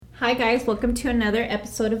Hi guys, welcome to another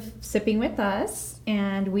episode of Sipping with Us,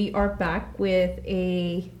 and we are back with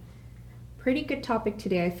a pretty good topic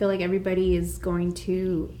today. I feel like everybody needs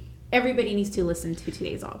to listen to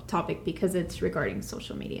today's topic because it's regarding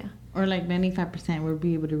social media. Or like 95% will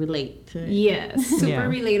be able to relate to it. Yes, super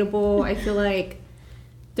relatable. I feel like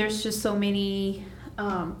there's just so many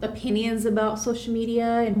opinions about social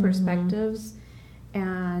media and perspectives.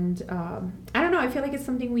 And I don't know, I feel like it's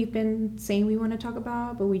something we've been saying we want to talk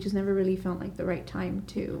about, but we just never really felt like the right time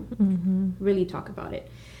to really talk about it.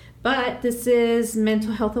 But this is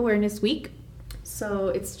Mental Health Awareness Week, so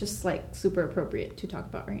it's just like super appropriate to talk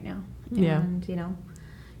about right now. And, you know,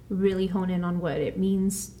 really hone in on what it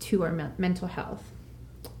means to our mental health.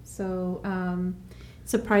 So,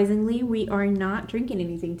 surprisingly, we are not drinking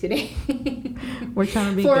anything today. We're trying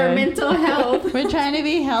to be for good. Our mental health. We're trying to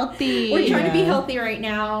be healthy. We're trying to be healthy right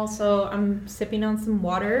now. So I'm sipping on some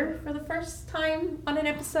water for the first time on an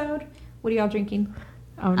episode. What are y'all drinking?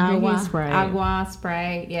 I'm drinking Sprite. Agua,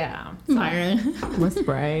 Sprite, yeah. Sorry. With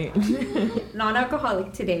Sprite.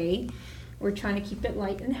 Non-alcoholic today. We're trying to keep it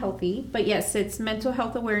light and healthy. But yes, it's Mental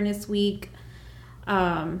Health Awareness Week.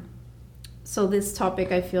 So this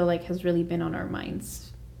topic, I feel like, has really been on our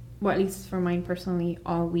minds. Well, at least for mine personally,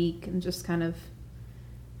 all week. And just kind of,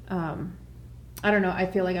 I don't know, I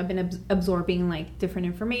feel like I've been absorbing, like, different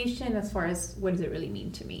information as far as what does it really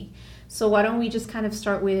mean to me. So why don't we just kind of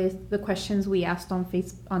start with the questions we asked on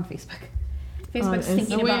Facebook. Facebook's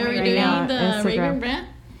thinking about me right now. The Raven rant?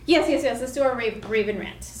 Yes. Let's do our Raven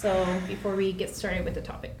rant. So before we get started with the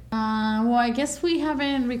topic. Well, I guess we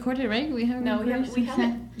haven't recorded, right? We haven't. We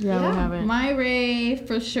haven't. Yeah, we haven't. My rave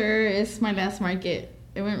for sure is my last market.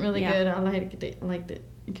 It went really good. I liked it.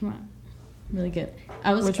 It came out really good.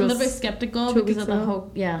 I was a little bit skeptical because of the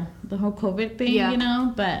whole COVID thing, you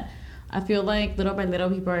know. But I feel like little by little,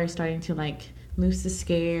 people are starting to like lose the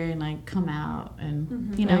scare and like come out,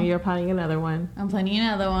 and you know. And you're planning another one. I'm planning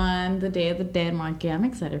another one, the Day of the Dead market. I'm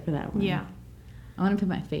excited for that one. Yeah. I want to put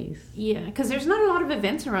my face. Yeah, because there's not a lot of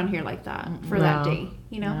events around here like that for that day,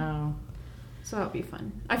 you know? No. So that'll be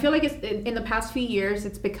fun. I feel like it's in the past few years,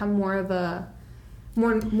 it's become more of a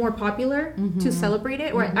more popular to celebrate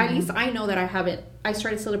it, or at least I know that I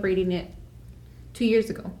started celebrating it 2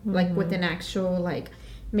 years ago, like with an actual like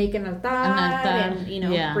make an altar and you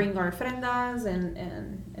know bring our ofrendas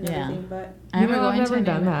and everything. But I've never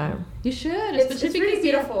done that. You should. It's really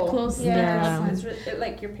beautiful. Close. It's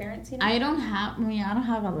like your parents, you know. I don't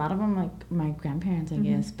have a lot of them like my grandparents, I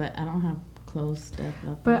guess, but I don't have close stuff.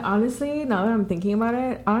 But honestly, now that I'm thinking about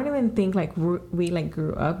it, I don't even think like we like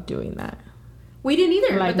grew up doing that. We didn't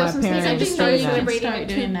either. Like but that's what I'm saying. I just started celebrating it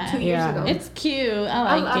two years ago. It's cute.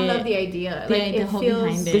 I love the idea. Like the whole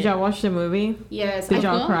behind it. Did y'all watch the movie? Yes. Did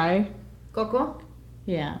y'all cry? Coco?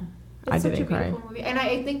 Yeah. It's such a beautiful movie. And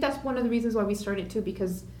I think that's one of the reasons why we started too,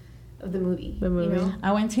 because of the movie. You know?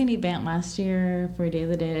 I went to an event last year for Day of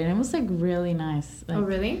the Dead, and it was like really nice. Like, oh,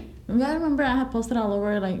 really? I remember I had posted all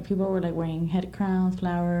over, like people were like wearing head crowns,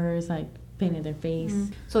 flowers, like painted their face.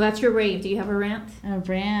 So that's your rave. Do you have a rant? A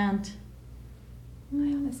rant. I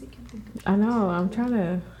honestly can't think of it. I know. I'm trying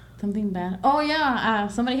to. Something bad. Oh yeah,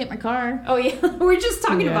 somebody hit my car. Oh yeah, we're just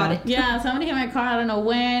talking about it. Yeah, somebody hit my car. I don't know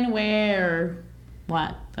when, where, or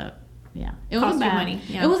what, but yeah, it wasn't bad. Money.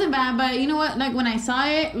 Yeah. It wasn't bad, but you know what? Like when I saw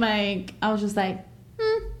it, like I was just like,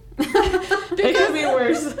 it could be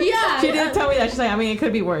worse. Yeah, she didn't tell me that. She's like, I mean, it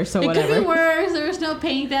could be worse. So whatever. It could be worse. There was no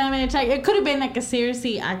paint damage. Like it could have been like a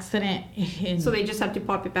seriously accident. So they just have to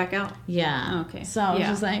pop it back out. Yeah. Okay. So I was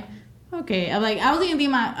just like. Okay, I'm like, I was gonna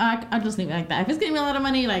do I'll just leave it like that. If it's gonna be a lot of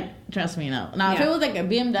money, like, trust me, no. Now, if it was like a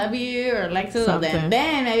BMW or Lexus,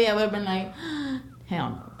 then maybe I would have been like,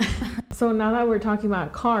 hell no. So now that we're talking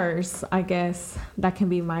about cars, I guess that can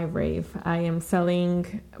be my rave. I am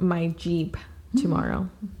selling my Jeep tomorrow.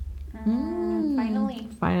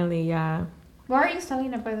 Finally, yeah. Why are you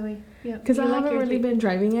selling it, by the way? Because I haven't really been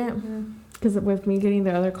driving it. Because with me getting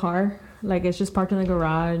the other car, like, it's just parked in the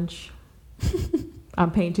garage. I'm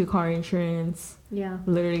paying 2 car insurance. Yeah.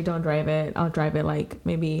 Literally don't drive it. I'll drive it like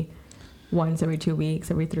maybe once every 2 weeks,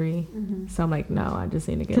 every 3. So I'm like, no, I just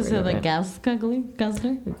need to get rid of it. Because of the gas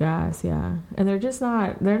guzzler? The gas, yeah. And they're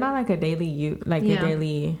not like a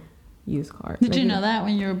daily use car. Did you know that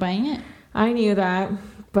when you were buying it? I knew that,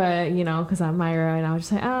 but you know, because I'm Myra and I was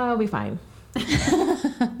just like, oh, I'll be fine.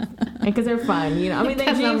 And because they're fun, you know. I mean,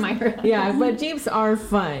 Jeeps, yeah, but Jeeps are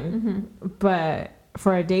fun, but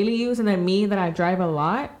for a daily use, and then me that I drive a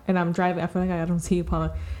lot, and I feel like I don't see you,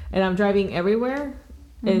 Paula, and I'm driving everywhere.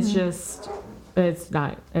 It's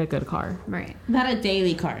not a good car. Right. Not a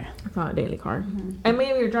daily car. It's not a daily car. And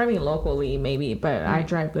maybe you're driving locally, maybe, but I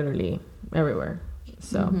drive literally everywhere.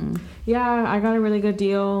 So, yeah, I got a really good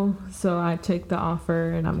deal. So I took the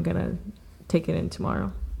offer and I'm going to take it in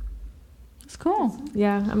tomorrow. It's cool.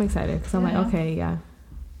 Yeah, I'm excited because I'm like, okay, yeah.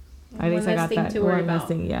 At least I got that one less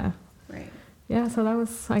thing, yeah. Right. Yeah, so that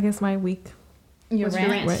was, I guess, my week. Your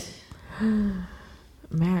rant?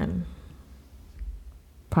 Man.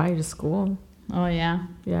 Probably just school. Oh, yeah.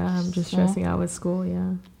 Yeah, I'm just stressing out with school,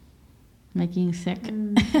 yeah. Making you sick.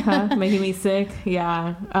 Making me sick,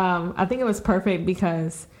 yeah. I think it was perfect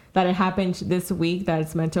because that it happened this week, that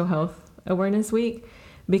it's Mental Health Awareness Week,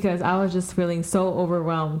 because I was just feeling so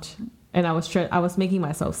overwhelmed and I was making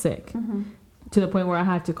myself sick to the point where I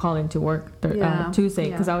had to call into work Tuesday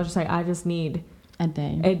because I was just like, I just need a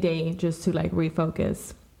day just to like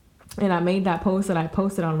refocus. And I made that post that I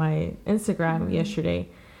posted on my Instagram yesterday.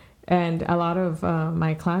 And a lot of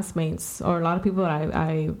my classmates or a lot of people that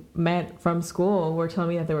I met from school were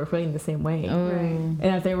telling me that they were feeling the same way. Oh. And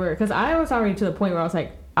that they were, because I was already to the point where I was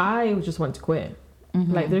like, I just want to quit.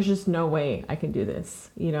 Like, there's just no way I can do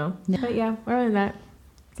this, you know? Yeah. But yeah, other than that,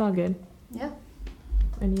 it's all good. Yeah.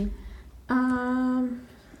 And you?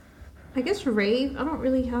 I guess rave, I don't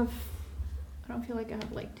feel like I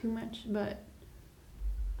have like too much, but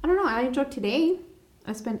I don't know. I enjoyed today.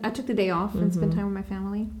 I took the day off and spent time with my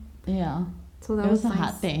family. Yeah. So that was a nice.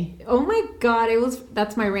 hot day. Oh my God,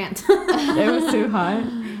 that's my rant. It was too hot.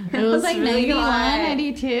 It was like really 91, hot.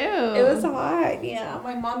 92. It was hot, yeah.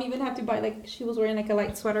 My mom even had to buy, like, she was wearing like a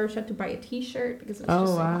light sweater. She had to buy a t-shirt because it was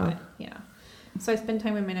just so hot. Yeah. So I spent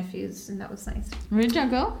time with my nephews and that was nice. Where did y'all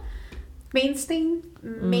go? Mainstay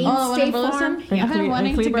Farm. Yeah. I've been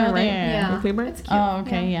wanting to go there. Right? Yeah. It's cute. Oh,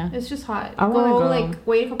 okay, yeah. It's just hot. I want to go. Like,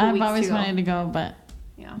 wait a couple weeks I've always wanted to go, but...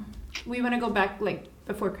 Yeah. We want to go back, like,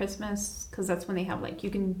 before Christmas, because that's when they have, like, you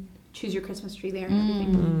can choose your Christmas tree there and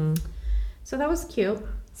everything. So that was cute.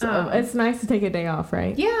 So it's nice to take a day off,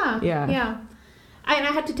 right? Yeah. I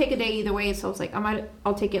had to take a day either way, so I was like,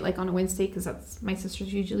 I'll take it, like, on a Wednesday, because that's my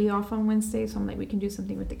sister's usually off on Wednesday, so I'm like, we can do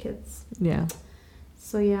something with the kids. Yeah.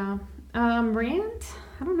 So, yeah. Rant?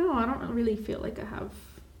 I don't know. I don't really feel like I have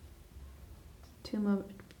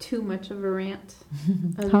too much of a rant.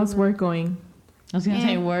 How's work going? I was going to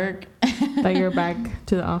say work. That you're back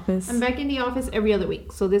to the office? I'm back in the office every other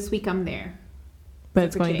week, so this week I'm there. But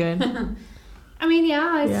it's going good? I mean,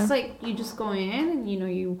 it's like you just go in and, you know,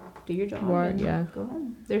 you do your job and go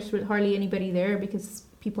home. There's hardly anybody there because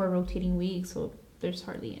people are rotating weeks, so there's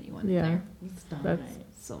hardly anyone there.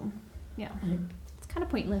 So, yeah. It's kind of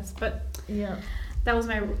pointless, but yeah, that's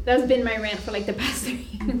been my rant for like the past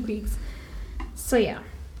 3 weeks. So, yeah.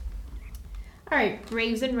 All right,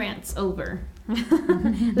 raves and rants over.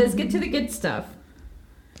 Let's get to the good stuff.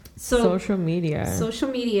 So social media.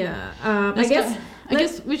 I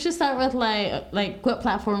guess we should start with like what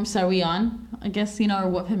platforms are we on? I guess, you know, or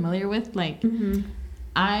what familiar with. Like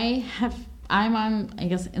I'm on, I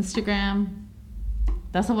guess, Instagram.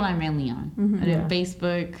 That's the one I'm mainly on. I do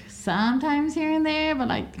Facebook sometimes here and there, but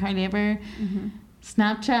like hardly ever.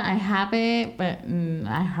 Snapchat, I have it, but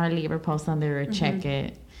I hardly ever post on there or check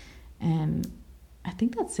it. And I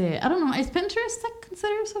think that's it. I don't know. Is Pinterest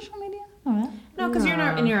considered social media? No, because you're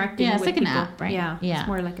not interacting. Yeah, it's with like people. An app, right? Yeah, it's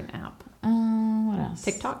more like an app. What else?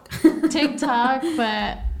 TikTok,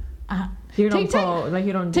 but you don't post, like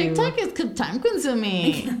you don't. TikTok is time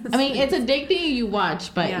consuming. I mean, it's addicting. You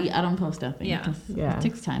watch, but I don't post nothing. Yeah, it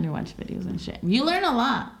takes time to watch videos and shit. You learn a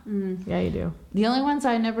lot. Yeah, you do. The only ones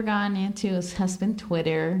I've never gotten into has been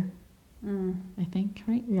Twitter. I think,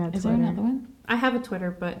 right? Yeah, is there another one? I have a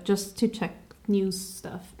Twitter, but just to check news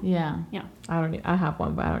stuff. Yeah. I have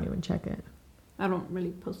one, but I don't even check it. I don't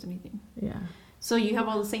really post anything. Yeah. So you have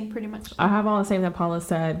all the same pretty much? I have all the same that Paula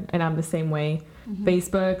said, and I'm the same way.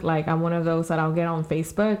 Facebook, like I'm one of those that I'll get on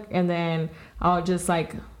Facebook and then I'll just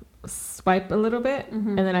like swipe a little bit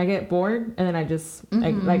and then I get bored and then I just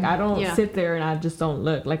like I don't sit there and I just don't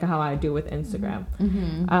look like how I do with Instagram.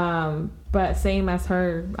 But same as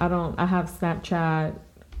her, I have Snapchat.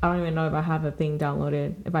 I don't even know if I have a thing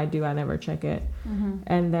downloaded. If I do, I never check it.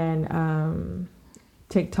 And then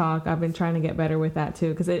TikTok, I've been trying to get better with that too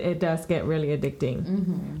because it does get really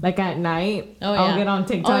addicting. Like at night, I'll get on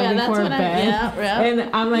TikTok before bed,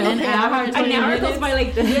 and I'm like, okay, I have 20 minutes. By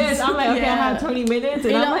like this. Yes, I'm like, okay, I have 20 minutes,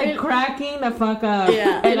 and I'm like cracking the fuck up,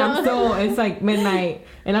 and I'm so it's like midnight,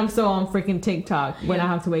 and I'm still on freaking TikTok when I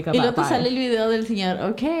have to wake up. Y luego te sale el video del señor.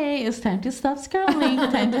 Okay, it's time to stop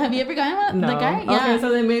scrolling. Have you ever gotten the guy? Yeah. Okay,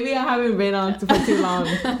 so then maybe I haven't been on for too long.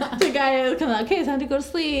 The guy is kind of like, okay, it's time to go to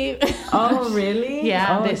sleep. Oh, really? Yeah.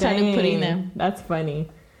 They started putting them. That's funny.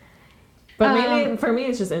 But mainly for me,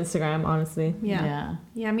 it's just Instagram, honestly. Yeah,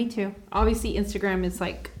 me too. Obviously, Instagram is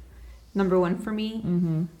like number one for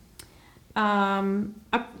me. I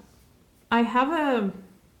have a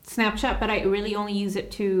Snapchat, but I really only use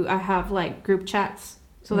it I have like group chats.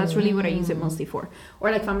 So that's really what I use it mostly for.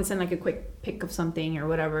 Or like if I'm gonna send like a quick pic of something or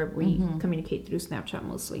whatever, we communicate through Snapchat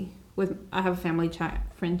mostly. I have a family chat,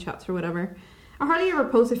 friend chats or whatever. I hardly ever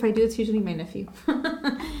post. If I do, it's usually my nephew.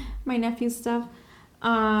 My nephew's stuff.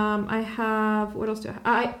 I have, what else do I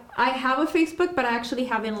have? I have a Facebook, but I actually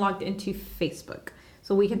haven't logged into Facebook.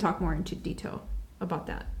 So we can talk more into detail about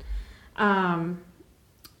that.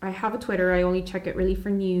 I have a Twitter. I only check it really for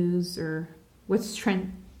news or what's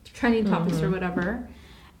trending topics or whatever.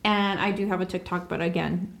 And I do have a TikTok, but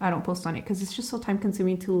again, I don't post on it because it's just so time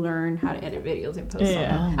consuming to learn how to edit videos and post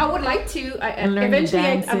on it. I would like to. Eventually,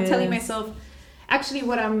 I'm telling myself, actually,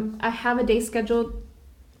 I have a day scheduled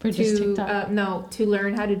to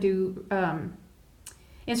learn how to do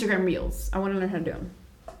Instagram Reels. I want to learn how to do them.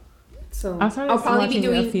 So I'll probably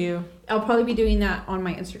be doing that on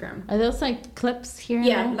my Instagram. Are those like clips here?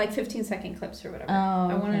 Yeah, like 15-second clips or whatever.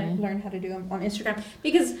 I want to learn how to do them on Instagram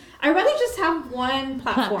because I rather just have one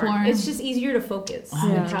platform. It's just easier to focus.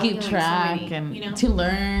 To keep track and to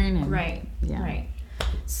learn. And, right.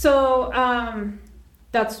 So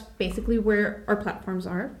that's basically where our platforms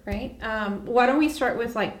are, right? Why don't we start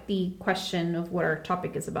with like the question of what our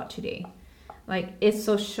topic is about today? Like, is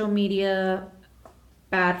social media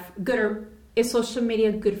is social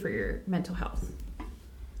media good for your mental health?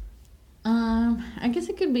 I guess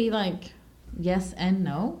it could be like yes and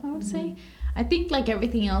no, I would say. I think like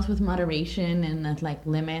everything else with moderation and like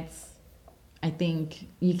limits, I think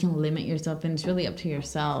you can limit yourself and it's really up to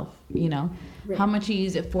yourself, how much you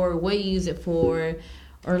use it for, what you use it for,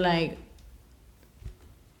 or like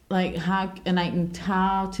how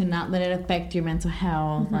to not let it affect your mental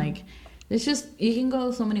health. Like it's just, you can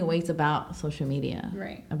go so many ways about social media.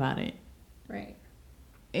 Right. About it. Right.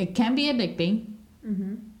 It can be addicting.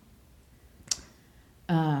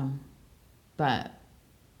 But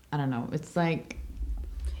I don't know. It's like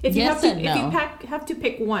if you have to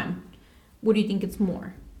pick one, what do you think it's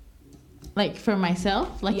more? Like for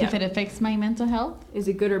myself, if it affects my mental health, is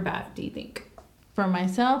it good or bad? Do you think? For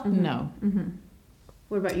myself, no.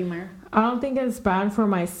 What about you, Myra? I don't think it's bad for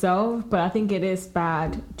myself, but I think it is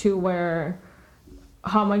bad to where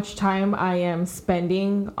how much time I am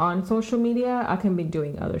spending on social media, I can be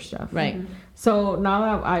doing other stuff. Right. So now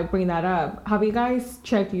that I bring that up, have you guys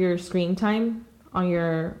checked your screen time on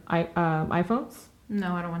your iPhones?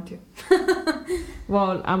 No, I don't want to.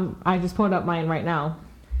 Well, I just pulled up mine right now.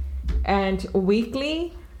 And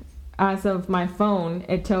weekly, as of my phone,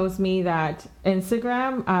 it tells me that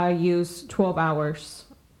Instagram, I use 12 hours.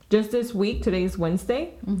 Just this week, today's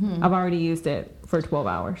Wednesday, I've already used it for 12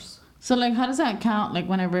 hours. So, like, how does that count? Like,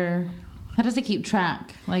 how does it keep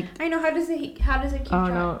track? Like, I know, how does it keep track? Oh,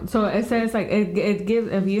 no. So, it says, like, it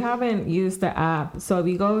gives, if you haven't used the app, so if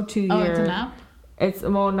you go to your... Oh, it's an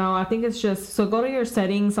app? No, I think it's just, so go to your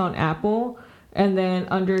settings on Apple, and then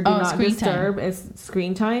under Do Not Disturb, it's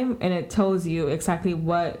screen time, and it tells you exactly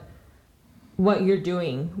what you're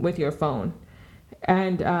doing with your phone.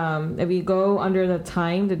 And if you go under the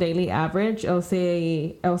time, the daily average, it'll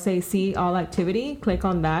say see all activity. Click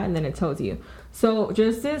on that, and then it tells you. So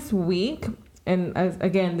just this week, and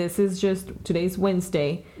again, this is just today's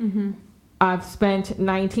Wednesday, I've spent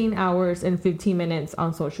 19 hours and 15 minutes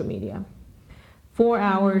on social media, 4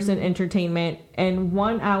 hours in entertainment, and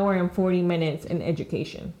 1 hour and 40 minutes in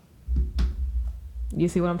education. You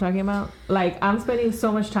see what I'm talking about? Like, I'm spending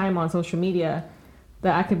so much time on social media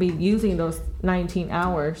that I could be using those 19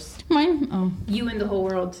 hours. You and the whole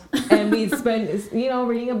world. And we spend,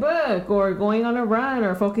 reading a book or going on a run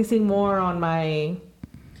or focusing more on my...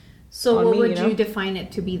 So what would you define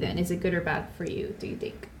it to be then? Is it good or bad for you, do you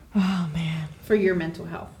think? Oh, man. For your mental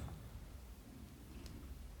health?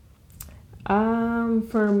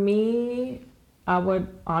 For me, I would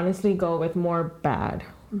honestly go with more bad.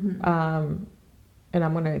 And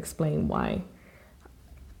I'm going to explain why.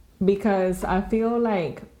 Because I feel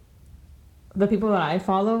like the people that I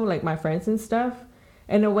follow, like my friends and stuff,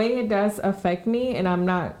 in a way it does affect me. And I'm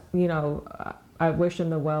not, I wish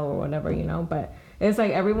them the well or whatever, but it's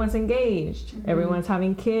like everyone's engaged. Everyone's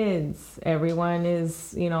having kids. Everyone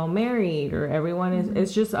is, married, or everyone is,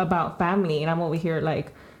 it's just about family. And I'm over here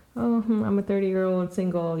like, I'm a 30-year-old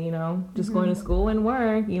single, just going to school and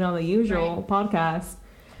work, the usual podcast.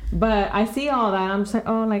 But I see all that. I'm just like,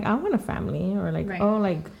 I want a family, or like,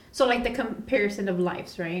 So like the comparison of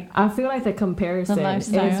lives, right? I feel like the comparison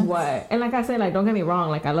is what, and like I said, like, don't get me wrong,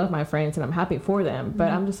 like I love my friends and I'm happy for them, but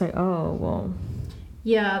I'm just like, oh, well.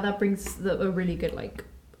 Yeah, that brings a really good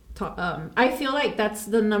I feel like that's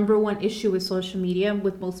the number one issue with social media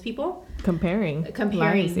with most people. Comparing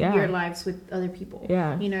lives, your lives with other people.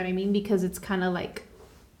 Yeah. You know what I mean? Because it's kind of like,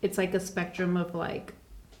 it's like a spectrum of like,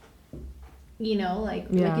 you know, like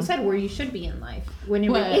you said, where you should be in life. When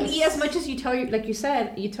you're as much as you tell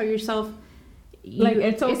yourself,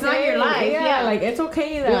 it's okay. It's not your life. Yeah, like it's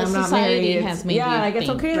okay that I'm not married. Has made like it's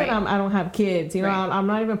okay that I don't have kids. You know, I'm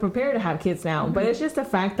not even prepared to have kids now. But it's just the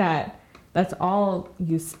fact that that's all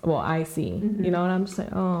I see. You know, and I'm just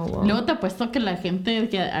like, oh, well. Luego te apuesto que la gente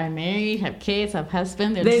que are married, have kids, have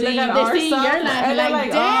husbands, they see your life and they're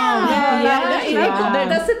like, damn.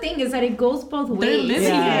 That's the thing, is that it goes both ways. You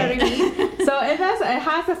know what I mean? So it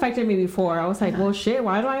has affected me before. I was like, well, shit,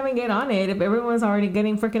 why do I even get on it if everyone's already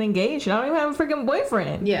getting freaking engaged? I don't even have a freaking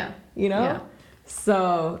boyfriend. Yeah. You know? Yeah.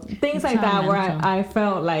 So things like that where I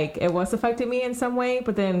felt like it was affecting me in some way,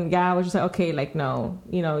 but then I was just like, okay, like no,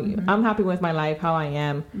 you know, I'm happy with my life how I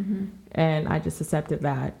am, and I just accepted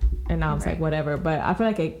that, and now it's like whatever. But I feel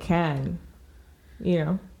like it can, you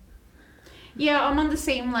know. Yeah, I'm on the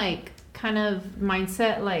same like kind of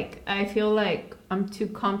mindset. Like I feel like I'm too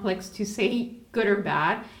complex to say good or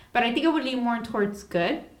bad, but I think I would lean more towards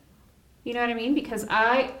good. You know what I mean? Because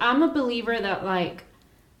I'm a believer that like,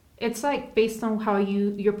 it's like based on how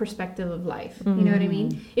your perspective of life. You know what I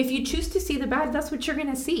mean? If you choose to see the bad, that's what you're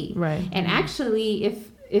gonna see. Right. And actually,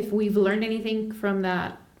 if we've learned anything from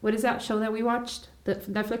that, what is that show that we watched? The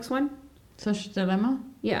Netflix one? Social Dilemma?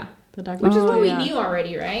 Yeah. Which is what we knew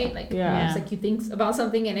already, right? Like, it's like you think about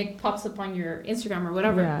something and it pops up on your Instagram or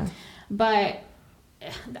whatever. Yeah. But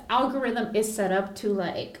the algorithm is set up to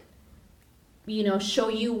like, you know, show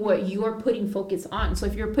you what you are putting focus on. So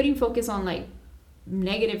if you're putting focus on like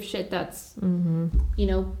negative shit that's you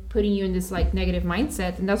know, putting you in this like negative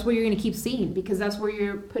mindset, and that's what you're going to keep seeing, because that's where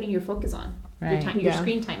you're putting your focus on, your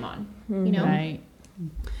screen time on, you know. Right.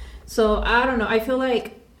 So I don't know, I feel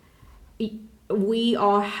like we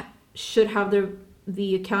all should have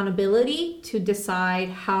the accountability to decide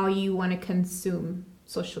how you want to consume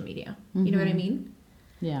social media. You know what I mean?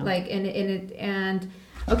 Yeah. Like and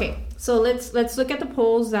okay, so let's look at the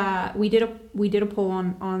polls that we did a poll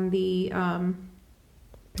on the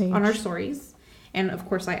page. On our stories, and of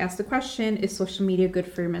course I asked the question, is social media good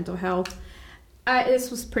for your mental health? This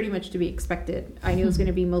was pretty much to be expected. I knew it was going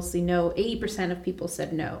to be mostly no. 80% of people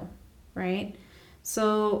said no, right?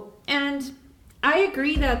 So, and I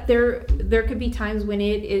agree that there could be times when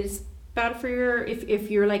it is bad for if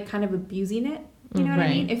you're like kind of abusing it, you know what I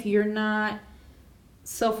mean? If you're not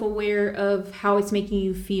self-aware of how it's making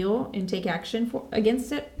you feel and take action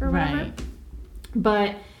against it or whatever.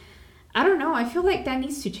 But I don't know. I feel like that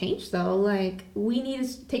needs to change, though. Like, we need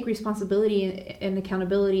to take responsibility and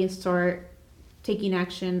accountability and start taking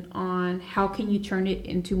action on how can you turn it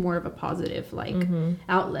into more of a positive, like,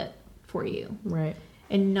 outlet for you. Right.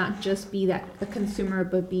 And not just be a consumer,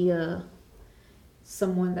 but be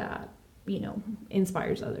someone that, you know,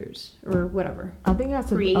 inspires others or whatever. I think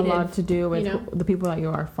that's a lot to do with, you know, the people that you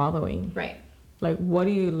are following. Right. Like, what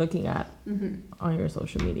are you looking at on your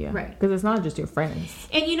social media? Right. Because it's not just your friends.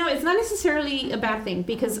 And, you know, it's not necessarily a bad thing,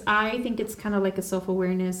 because I think it's kind of like a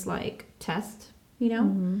self-awareness, like, test, you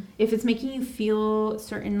know? If it's making you feel a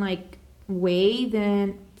certain, like, way,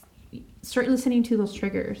 then start listening to those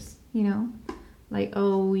triggers, you know? Like,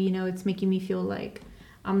 oh, you know, it's making me feel like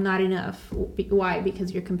I'm not enough. Why?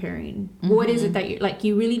 Because you're comparing. What is it that you're like?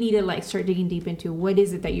 You really need to like start digging deep into what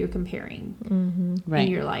is it that you're comparing in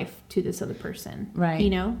your life to this other person, right?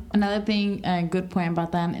 You know. Another thing, a good point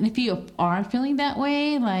about that. And if you are feeling that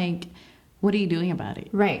way, like, what are you doing about it?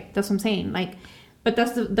 Right. That's what I'm saying. Like, but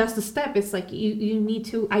that's the step. It's like you need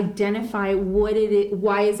to identify what it is.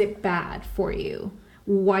 Why is it bad for you?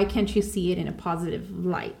 Why can't you see it in a positive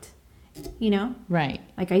light? You know, right?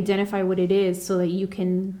 Like, identify what it is so that you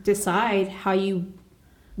can decide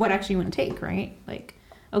what action you want to take, right? Like,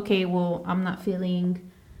 okay, well, I'm not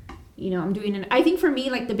feeling, you know, I'm doing I think for me,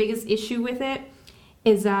 like, the biggest issue with it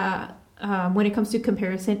is that when it comes to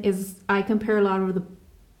comparison is I compare a lot of the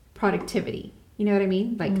productivity. You know what I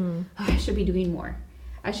mean? Like, I should be doing more.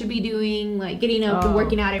 I should be doing, like, getting up and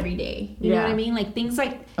working out every day. You know what I mean? Like, things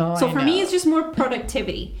like, so for me, it's just more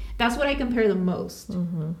productivity. That's what I compare the most.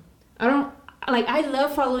 I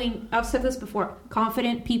love following, I've said this before,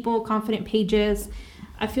 confident people, confident pages.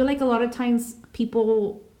 I feel like a lot of times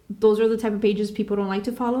those are the type of pages people don't like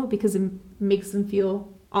to follow because it makes them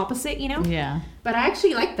feel opposite, you know? Yeah. But I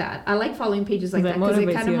actually like that. I like following pages like that because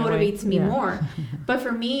it kind of motivates me more. But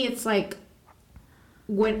for me, it's like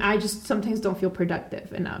when I just sometimes don't feel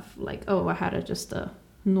productive enough. Like, oh, I had just a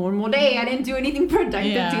normal day. I didn't do anything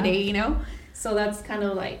productive today, you know? So that's kind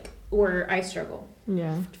of like where I struggle.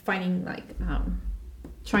 finding like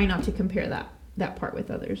trying not to compare that part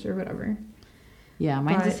with others or whatever. Yeah,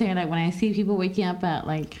 mine's just saying like when I see people waking up at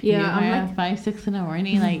like I'm like 5, 6 in the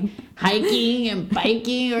morning, like hiking and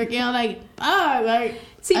biking, or like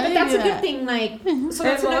see, but that's a good thing. Like, so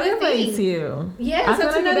that's another thing. Yes,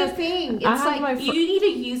 that's another thing. It's like you need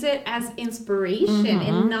to use it as inspiration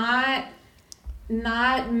and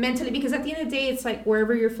not mentally, because at the end of the day, it's like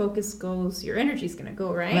wherever your focus goes, your energy is gonna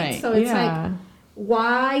go, right? So it's like,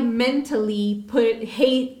 why mentally put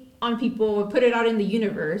hate on people, put it out in the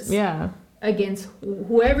universe? Against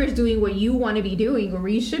whoever's doing what you want to be doing or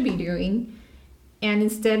what you should be doing, and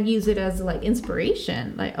instead use it as like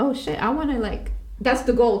inspiration. Like, oh shit, I want to like, that's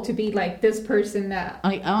the goal, to be like this person that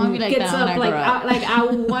I want to be like gets that up, like I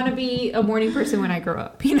want to be a morning person when I grow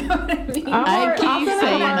up. You know what I mean? I keep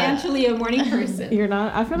saying I'm actually a morning person. You're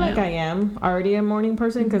not. I feel like I am already a morning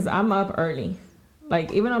person because I'm up early.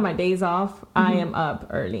 Like even on my days off, I am up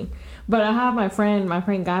early. But I have my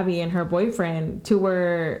friend Gabby and her boyfriend, to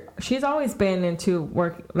where she's always been into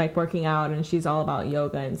working out, and she's all about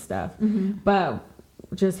yoga and stuff. But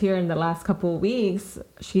just here in the last couple of weeks,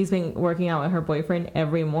 she's been working out with her boyfriend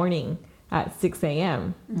every morning at 6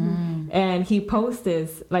 a.m. And he posted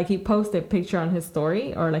a picture on his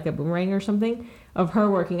story, or like a boomerang or something, of her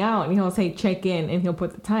working out, and he'll say check in, and he'll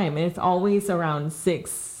put the time, and it's always around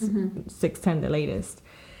 6:10 the latest.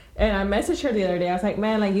 And I messaged her the other day. I was like,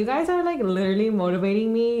 man, like you guys are like literally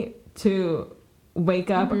motivating me to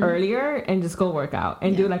wake up earlier and just go work out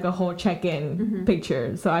and do like a whole check-in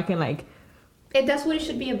picture, so I can like. That's what it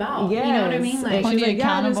should be about. Yes. You know what I mean? Like, she's like,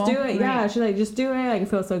 yeah, just do it. Right. Yeah, she's like, just do it. Like, it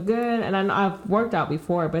feels so good. And I've worked out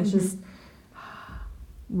before, but it's just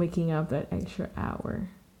waking up that extra hour.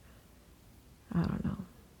 I don't know.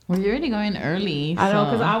 Well, you're already going early. I know,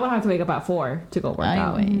 because I would have to wake up at 4 to go work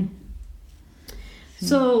out.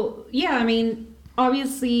 So, yeah, I mean,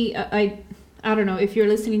 obviously, I don't know, if you're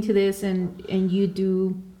listening to this and you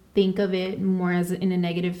do think of it more as in a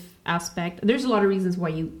negative aspect, there's a lot of reasons why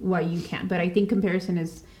you can't. But I think comparison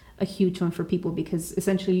is a huge one for people, because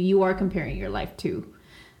essentially you are comparing your life to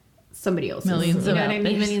somebody else's. Millions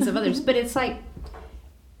of others. But it's like,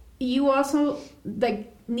 you also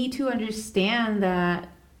like need to understand that,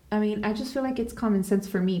 I mean, I just feel like it's common sense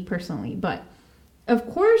for me personally, but of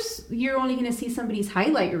course you're only going to see somebody's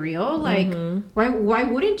highlight reel. Like, why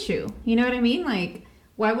wouldn't you? You know what I mean? Like,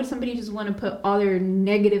 why would somebody just want to put all their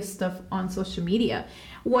negative stuff on social media?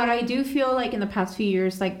 What I do feel like in the past few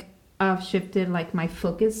years, like I've shifted like my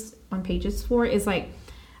focus on pages for is like,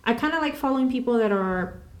 I kind of like following people that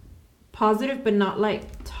are positive, but not like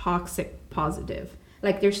toxic positive.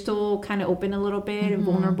 Like they're still kind of open a little bit and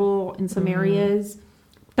vulnerable in some areas.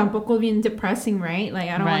 Tampoco bien depressing, right? Like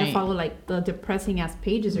I don't want to follow like the depressing ass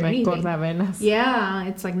pages or anything. Yeah,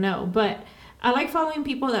 it's like no. But I like following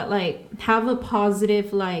people that like have a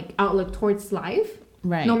positive like outlook towards life,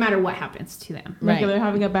 right? No matter what happens to them. Like if they're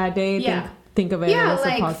having a bad day, think of it as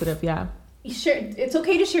like, a positive. Yeah. Sure, it's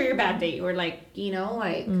okay to share your bad day, or like, you know,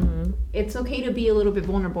 like it's okay to be a little bit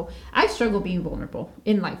vulnerable. I struggle being vulnerable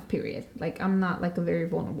in life, period. Like I'm not like a very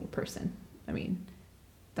vulnerable person. I mean,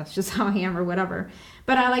 that's just how I am or whatever.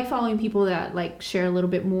 But I like following people that like share a little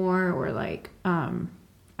bit more, or like I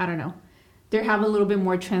don't know, they have a little bit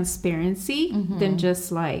more transparency than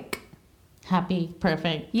just like happy,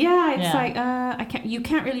 perfect. Yeah, it's like you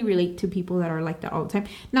can't really relate to people that are like that all the time.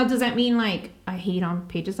 Now, does that mean like I hate on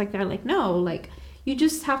pages like that? Like no, like you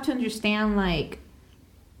just have to understand, like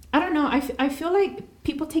I don't know, I feel like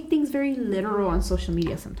people take things very literal on social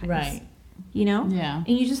media sometimes. Right. You know? Yeah.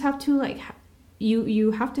 And you just have to like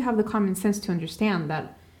you have to have the common sense to understand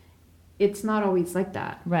that it's not always like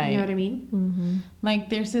that. Right. You know what I mean? Like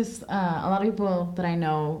there's this, a lot of people that I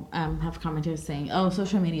know have commented saying, oh,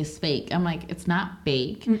 social media is fake. I'm like, it's not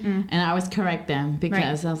fake. And I always correct them,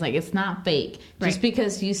 because I was like, it's not fake. Just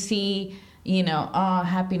because you see, you know,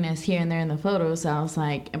 happiness here and there in the photos, I was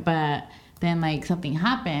like, but then like something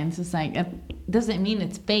happens, it's like, it doesn't mean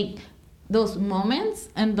it's fake. Those moments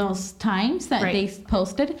and those times that they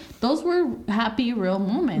posted, those were happy, real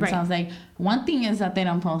moments. I was like, one thing is that they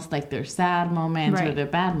don't post like their sad moments or their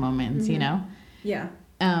bad moments, you know? Yeah.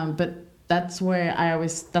 But that's where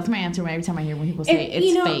that's my answer every time I hear when people say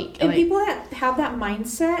it's fake. And like, people that have that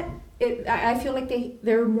mindset, I feel like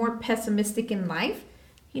they're more pessimistic in life.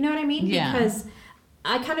 You know what I mean? Yeah. Because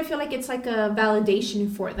I kind of feel like it's like a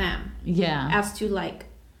validation for them. Yeah. As to like,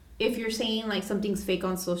 if you're saying like something's fake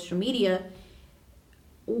on social media,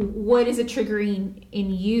 what is it triggering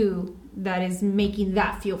in you that is making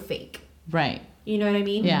that feel fake? Right. You know what I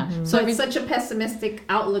mean? Yeah. So it's such a pessimistic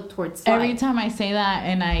outlook towards life. Every time I say that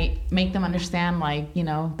and I make them understand, like, you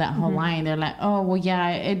know, that whole line, they're like, oh, well,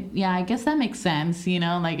 I guess that makes sense. You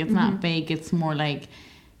know, like, it's not fake. It's more like,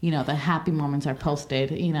 you know, the happy moments are posted,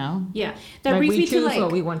 you know? Yeah. That brings me to, like,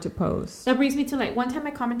 what we want to post. That brings me to, like, one time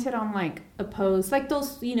I commented on, like, a post, like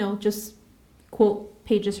those, you know, just quote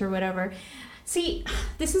pages or whatever. See,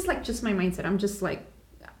 this is, like, just my mindset. I'm just, like,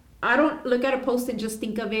 I don't look at a post and just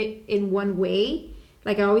think of it in one way.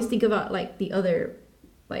 Like, I always think about, like, the other,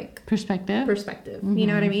 like... Perspective. Mm-hmm. You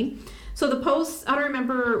know what I mean? So the post, I don't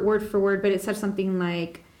remember word for word, but it said something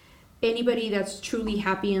like, anybody that's truly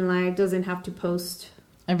happy in life doesn't have to post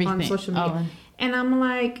everything on social media. And I'm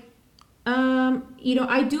like, you know,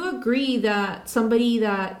 I do agree that somebody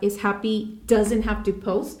that is happy doesn't have to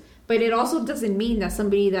post, but it also doesn't mean that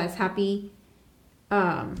somebody that's happy...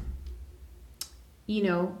 you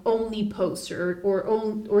know, only posts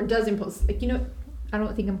or doesn't post. Like, you know, I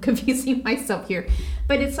don't think I'm confusing myself here,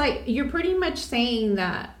 but it's like you're pretty much saying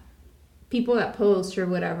that people that post or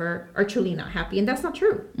whatever are truly not happy, and that's not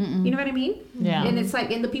true. You know what I mean? Yeah. And it's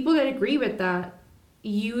like, and the people that agree with that,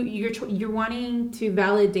 you're wanting to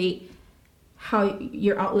validate how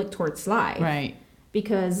your outlook towards life, right?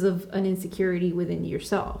 Because of an insecurity within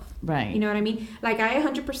yourself, right? You know what I mean? Like, I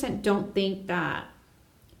 100% don't think that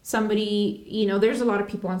somebody, you know, there's a lot of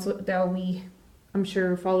people on that I'm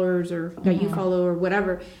sure followers or that you follow or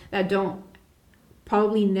whatever that don't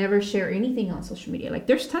probably never share anything on social media. Like,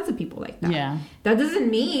 there's tons of people like that. Yeah. That doesn't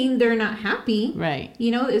mean they're not happy. Right. You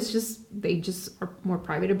know, it's just, they just are more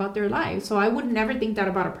private about their lives. So I would never think that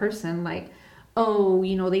about a person. Like, oh,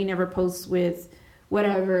 you know, they never post with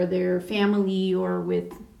whatever, their family or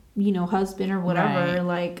with, you know, husband or whatever. Right.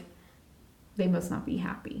 Like, they must not be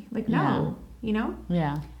happy. Like, no. You know?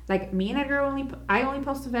 Yeah. Like, me and Edgar I only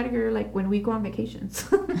post with Edgar, like, when we go on vacations.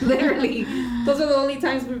 Literally. Those are the only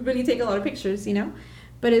times we really take a lot of pictures, you know?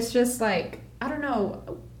 But it's just, like, I don't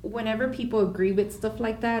know. Whenever people agree with stuff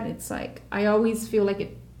like that, it's, like, I always feel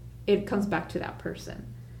like it comes back to that person.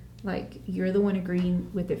 Like, you're the one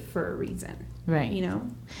agreeing with it for a reason. Right. You know?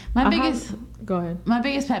 Go ahead. My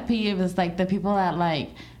biggest pet peeve is, like, the people that,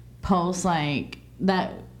 like, post, like,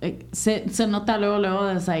 that... se nota luego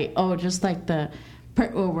it's like, oh, just like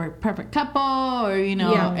we're perfect couple, or, you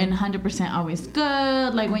know, and 100% always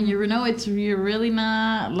good. Like, when you know you're really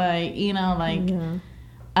not, like, you know, like,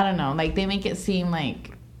 I don't know, like, they make it seem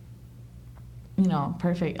like, you know,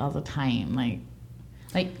 perfect all the time.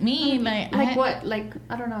 Like me, like what? Like,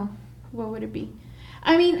 I don't know. What would it be?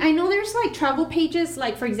 I mean, I know there's, like, travel pages,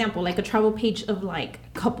 like, for example, like a travel page of,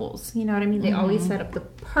 like, couples. You know what I mean? They always set up the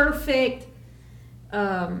perfect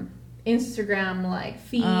Instagram, like,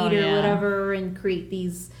 feed or whatever, and create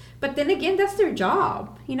these. But then again, that's their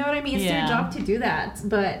job. You know what I mean? It's their job to do that.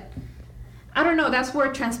 But I don't know. That's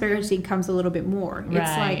where transparency comes a little bit more. Right.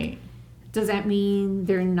 It's like, does that mean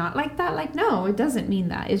they're not like that? Like, no, it doesn't mean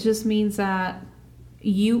that. It just means that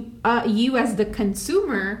you as the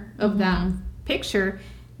consumer of that picture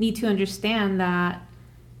need to understand that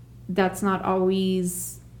that's not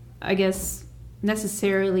always, I guess,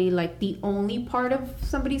 necessarily, like, the only part of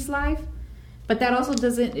somebody's life, but that also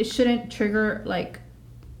shouldn't trigger like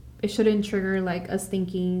us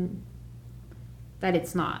thinking that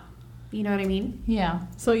it's not. You know what I mean? Yeah.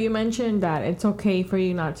 So you mentioned that it's okay for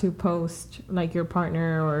you not to post, like, your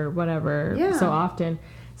partner or whatever so often.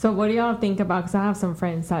 So what do y'all think about, because I have some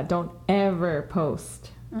friends that don't ever post.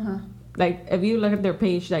 Like, if you look at their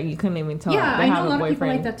page, like, you couldn't even tell. Yeah, I know a lot of people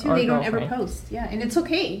like that too. They don't ever post. Yeah, and it's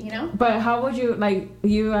okay, you know. But how would you, like,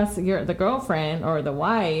 you as the girlfriend or the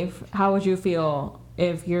wife, how would you feel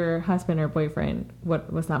if your husband or boyfriend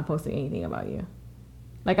was not posting anything about you?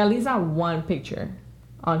 Like, at least not one picture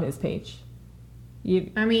on his page.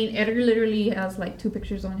 I mean, Edgar literally has, like, 2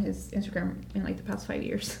 pictures on his Instagram in, like, the past 5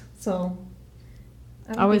 years. So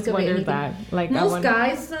I always wondered that. Like, most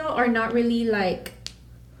guys though are not really, like,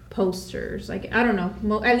 posters. Like, I don't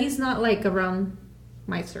know, at least not, like, around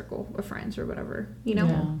my circle of friends or whatever, you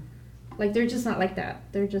know. Like, they're just not like that.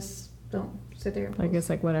 They're just don't sit there and post. I guess,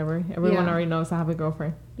 like, whatever, everyone already knows I have a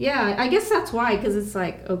girlfriend. I guess that's why, because it's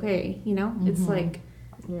like, okay, you know, it's like,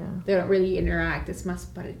 they don't really interact. It's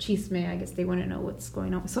más para chisme. I guess they want to know what's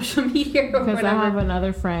going on with social media or whatever. Because I have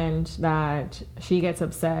another friend that she gets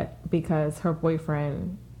upset because her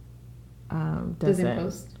boyfriend doesn't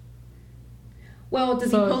post. Well,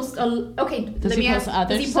 does he post? Does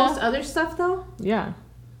he post other stuff though? Yeah.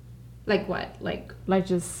 Like what? Like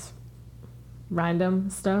just random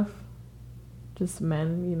stuff, just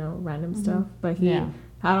men, you know, random stuff. But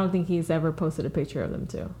I don't think he's ever posted a picture of them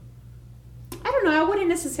too. I don't know. I wouldn't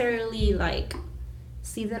necessarily, like,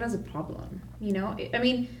 see that as a problem, you know? I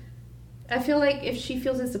mean, I feel like if she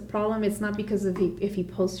feels it's a problem, it's not because of if he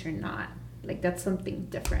posts or not. Like, that's something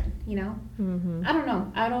different, you know? Mm-hmm. I don't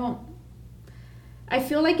know. I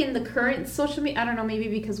feel like in the current social media, I don't know, maybe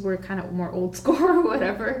because we're kind of more old school or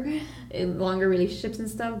whatever, in longer relationships and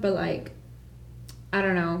stuff, but like, I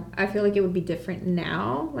don't know. I feel like it would be different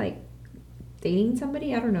now, like dating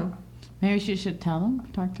somebody. I don't know. Maybe she should tell him,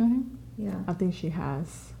 talk to him. Yeah. I think she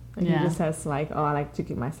has. And he just says like, oh, I like to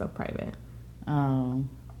keep myself private. Oh.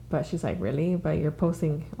 But she's like, really? But you're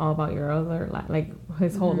posting all about your other like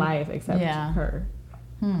his whole life except her.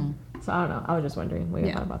 So I don't know. I was just wondering what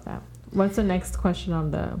you thought about that. What's the next question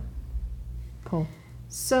on the poll?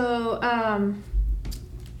 So I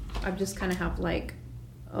just kind of have like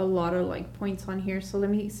a lot of like points on here. So let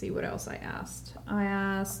me see what else I asked.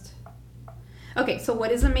 Okay, so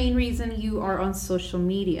what is the main reason you are on social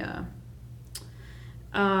media?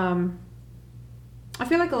 I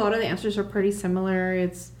feel like a lot of the answers are pretty similar.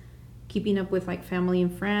 It's keeping up with like family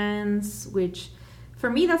and friends, which for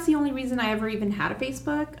me, that's the only reason I ever even had a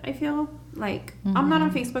Facebook. I feel like I'm not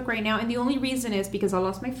on Facebook right now. And the only reason is because I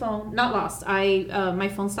lost my phone. Not lost.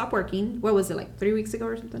 My phone stopped working. What was it, like 3 weeks ago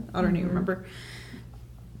or something? I don't even remember.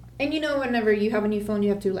 And you know, whenever you have a new phone, you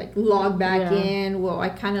have to like log back in. Well, I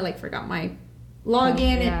kind of like forgot my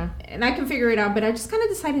login and I can figure it out, but I just kind of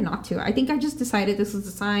decided not to. I think I just decided this was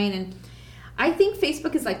a sign, and I think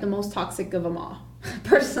Facebook is like the most toxic of them all,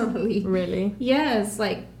 personally. Really? Yes,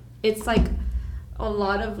 like it's like a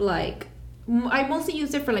lot of like, I mostly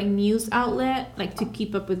use it for like news outlet, like to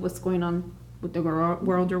keep up with what's going on with the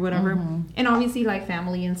world or whatever, and obviously like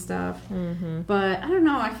family and stuff. But I don't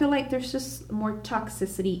know, I feel like there's just more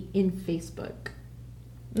toxicity in Facebook.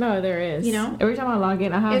 No, there is. You know, every time I log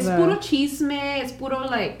in, I have puro chisme. It's puro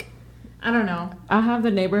like, I don't know. I have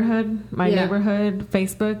the neighborhood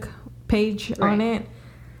Facebook page on it,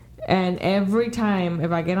 and every time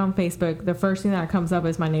if I get on Facebook, the first thing that comes up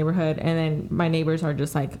is my neighborhood, and then my neighbors are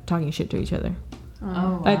just like talking shit to each other.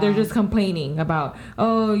 Like they're just complaining about,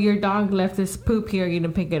 oh, your dog left this poop here, you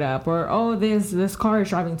didn't pick it up, or oh, this car is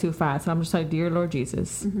driving too fast. And I'm just like, dear Lord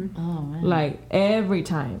Jesus. Oh man. Like every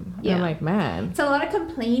time. And I'm like, man, it's a lot of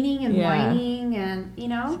complaining and whining, and you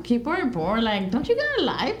know, people are bored. Like, don't you got a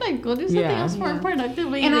life? Like, go do something else more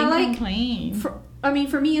productive. And I like complain. For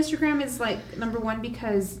me, Instagram is like number one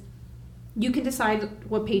because you can decide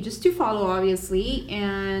what pages to follow, obviously,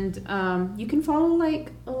 and you can follow like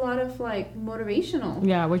a lot of like motivational.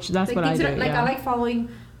 Yeah, which that's like, what I do. I like following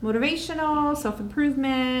motivational,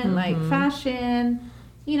 self-improvement, like fashion,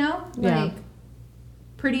 you know, like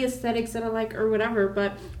pretty aesthetics that I like or whatever.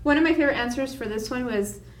 But one of my favorite answers for this one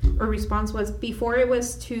response was, before it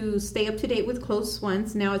was to stay up to date with close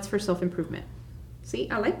ones, now it's for self-improvement. See,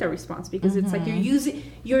 I like that response because it's like you're using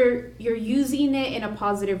it in a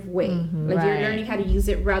positive way. Like you're learning how to use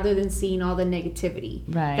it rather than seeing all the negativity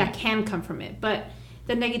that can come from it. But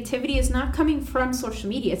the negativity is not coming from social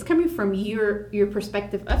media. It's coming from your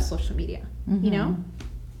perspective of social media, you know?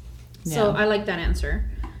 Yeah. So I like that answer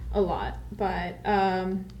a lot. But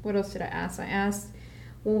what else did I ask? I asked,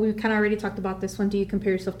 well, we kind of already talked about this one. Do you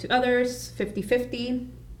compare yourself to others? 50-50.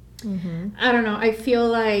 I don't know. I feel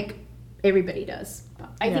like everybody does.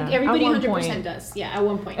 I think everybody 100% does. Yeah, at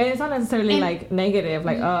one point. And it's not necessarily like negative,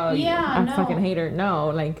 like, oh, I'm a fucking hater. No,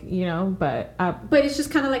 like, you know, but it's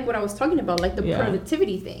just kind of like what I was talking about, like the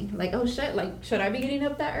productivity thing. Like, oh shit, like, should I be getting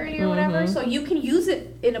up that early or whatever? So you can use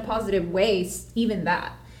it in a positive way, even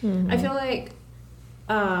that. I feel like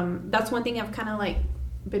that's one thing I've kind of like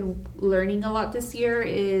been learning a lot this year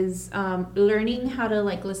is learning how to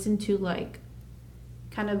like listen to like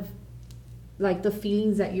kind of like the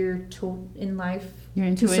feelings that you're told in life, your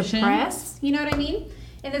intuition, to suppress, you know what I mean?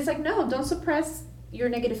 And it's like, no, don't suppress your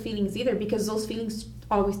negative feelings either, because those feelings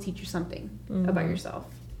always teach you something about yourself,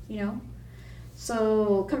 you know?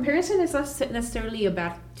 So comparison is not necessarily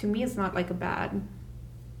to me, it's not like a bad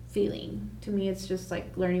feeling. To me, it's just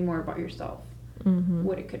like learning more about yourself,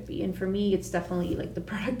 what it could be. And for me, it's definitely like the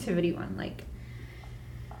productivity one. Like,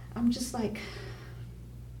 I'm just like,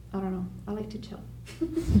 I don't know, I like to chill.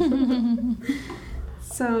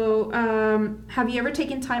 So, have you ever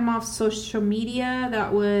taken time off social media?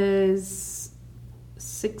 That was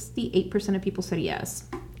 68% of people said yes.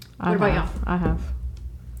 What about you? I have.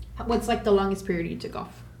 What's like the longest period you took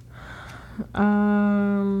off?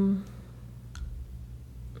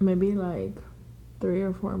 Maybe like 3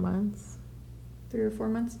 or 4 months. 3 or 4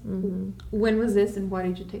 months? When was this and why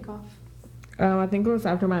did you take off? I think it was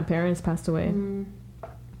after my parents passed away.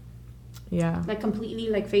 Yeah. Like completely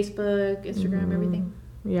like Facebook, Instagram, everything?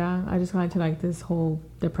 Yeah, I just got into like this whole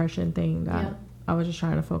depression thing that I was just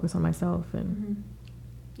trying to focus on myself and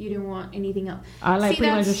You didn't want anything else. I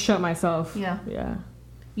pretty much just shut myself. Yeah. Yeah.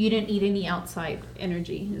 You didn't need any outside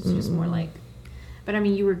energy. It's just more like, but I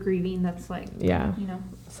mean, you were grieving. That's like, yeah. You know.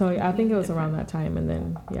 So I think it was around that time, and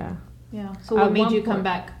then yeah. Yeah. So what made you come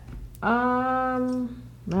back?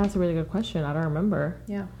 That's a really good question. I don't remember.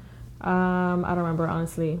 Yeah. I don't remember,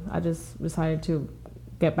 honestly. I just decided to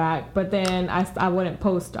get back, but then I wouldn't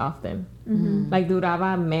post often. Like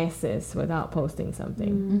duraba meses without posting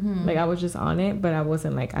something. Like I was just on it, but I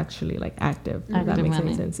wasn't like actually like active. If that makes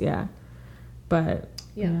any sense. Yeah. But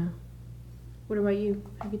yeah. What about you?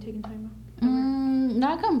 Have you taken time off?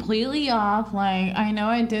 Not completely off. Like, I know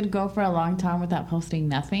I did go for a long time without posting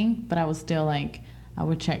nothing, but I was still like, I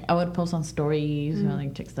would post on stories or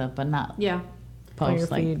like check stuff, but not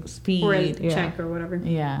post like feed or check or whatever.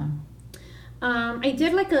 Yeah. I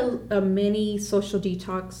did like a mini social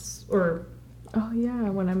detox or. Oh yeah,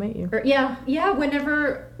 when I met you.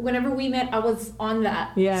 Whenever we met, I was on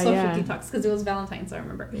that social detox because it was Valentine's. I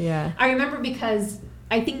remember. Yeah. I remember because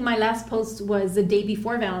I think my last post was the day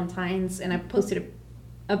before Valentine's, and I posted it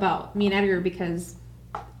about me and Edgar because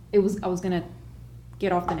I was gonna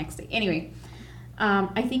get off the next day. Anyway,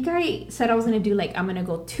 I think I said I was gonna do like I'm gonna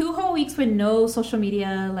go 2 whole weeks with no social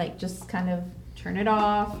media, like just kind of turn it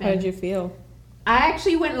off. How did you feel? I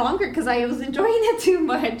actually went longer because I was enjoying it too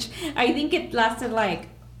much. I think it lasted like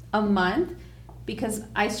a month because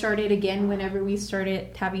I started again whenever we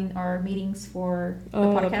started having our meetings for the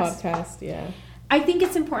podcast. The podcast, yeah. I think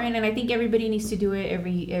it's important, and I think everybody needs to do it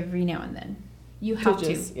every now and then. You have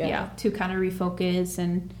to kind of refocus.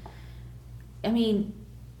 And I mean,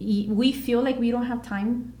 we feel like we don't have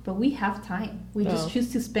time, but we have time. We just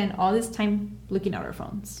choose to spend all this time looking at our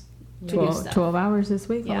phones. 12 hours this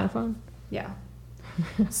week on my phone. Yeah.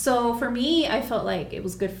 So for me, I felt like it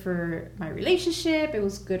was good for my relationship. It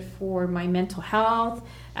was good for my mental health.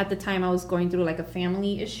 At the time, I was going through like a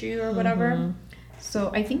family issue or whatever. So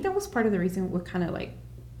I think that was part of the reason we kind of like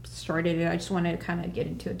started it. I just wanted to kind of get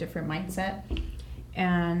into a different mindset.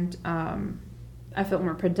 And I felt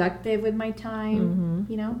more productive with my time,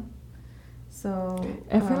 you know? So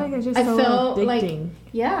I feel like it's just addicting. Like,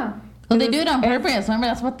 yeah. Well, they do it on purpose. Remember,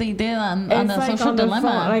 that's what they did on the like Social Dilemma.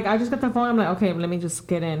 Phone. Like, I just got the phone. I'm like, okay, let me just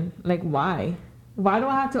get in. Like, why? Why do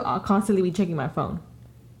I have to constantly be checking my phone?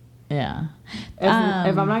 Yeah.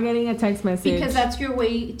 If I'm not getting a text message. Because that's your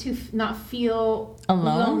way to not feel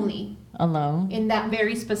lonely. Alone. In that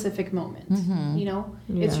very specific moment. You know?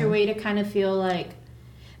 Yeah. It's your way to kind of feel like...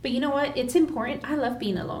 But you know what? It's important. I love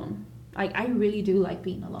being alone. Like, I really do like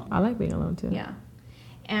being alone. I like being alone, too. Yeah.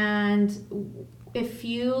 And... if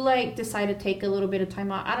you like decide to take a little bit of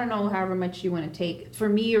time out, I don't know however much you want to take. For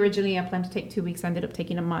me, originally I planned to take 2 weeks. I ended up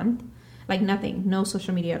taking a month. Like nothing, no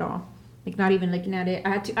social media at all. Like not even looking at it.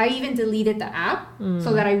 I even deleted the app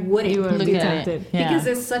so that I wouldn't look at it. Yeah. Because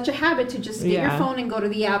it's such a habit to just get your phone and go to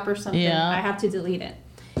the app or something. Yeah. I have to delete it.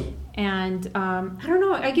 And I don't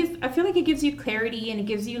know. I feel like it gives you clarity and it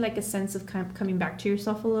gives you like a sense of kind of coming back to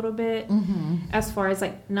yourself a little bit, as far as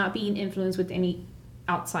like not being influenced with any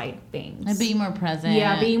outside things and being more present.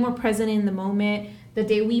 Yeah, being more present in the moment. The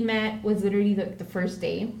day we met was literally the first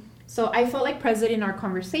day, so I felt like present in our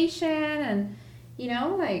conversation, and you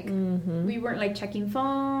know, like we weren't like checking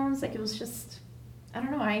phones. Like it was just, I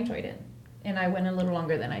don't know, I enjoyed it, and I went a little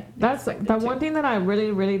longer than I expected the one thing that I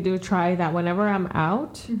really really do try, that whenever I'm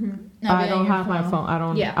out I don't have my phone.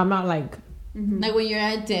 I'm not like like when you're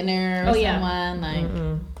at dinner or someone like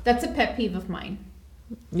that's a pet peeve of mine.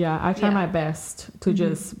 Yeah, I try my best to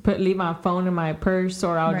just leave my phone in my purse,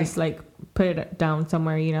 or I'll just like put it down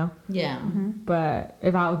somewhere, you know. Yeah. But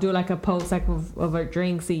if I'll do like a post like of a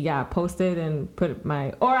drink, post it and put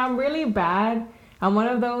or I'm really bad. I'm one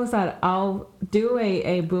of those that I'll do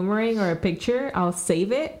a boomerang or a picture, I'll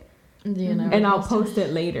save it, and I'll post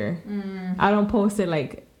it later. I don't post it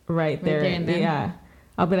like right there and then. Yeah.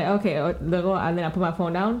 I'll be like, okay, and then I put my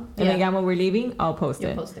phone down, and then when we're leaving, I'll post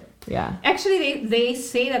it. Post it. Yeah. Actually, they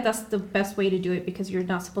say that that's the best way to do it because you're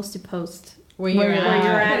not supposed to post where you're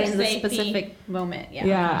at in the specific moment. Yeah.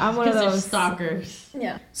 Yeah, I'm one of those stalkers.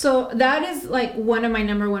 Yeah. So that is like one of my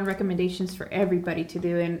number one recommendations for everybody to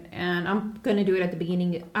do, and I'm gonna do it at the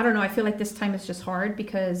beginning. I don't know. I feel like this time is just hard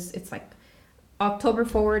because it's like October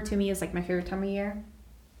forward to me is like my favorite time of year,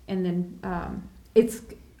 and then it's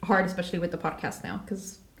hard, especially with the podcast now,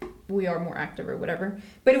 because we are more active or whatever.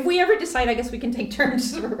 But if we ever decide, I guess we can take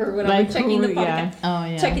turns or whatever, like, checking the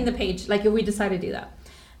podcast, checking the page, like if we decide to do that.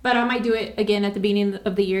 But I might do it again at the beginning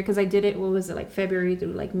of the year, because I did it, what was it, like February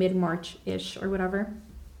through like mid-March-ish or whatever.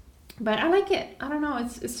 But I like it. I don't know.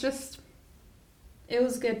 It's just, it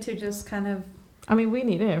was good to just kind of... I mean, we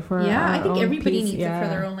need it for I think everybody needs it for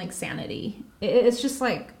their own like sanity. it's just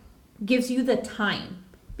like gives you the time,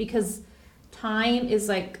 because time is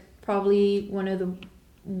like probably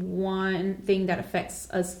one thing that affects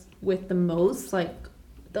us with the most, like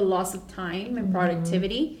the loss of time and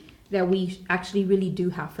productivity that we actually really do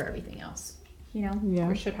have for everything else, you know,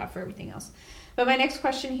 or should have for everything else. But my next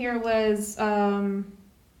question here was,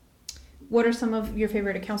 what are some of your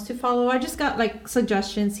favorite accounts to follow? I just got like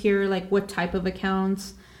suggestions here, like what type of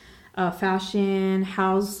accounts, fashion,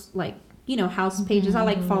 house, like, you know, house pages. I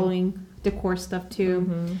like following decor stuff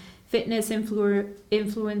too. Fitness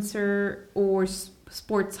influencer or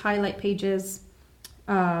sports highlight pages.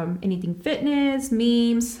 Anything fitness,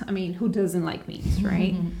 memes. I mean, who doesn't like memes,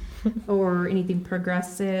 right? Or anything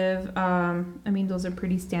progressive. I mean, those are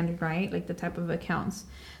pretty standard, right? Like the type of accounts.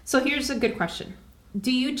 So here's a good question.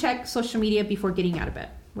 Do you check social media before getting out of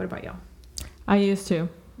bed? What about y'all? I used to.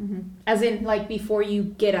 As in, like, before you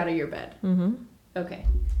get out of your bed? Okay.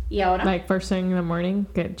 Yeah. Like first thing in the morning,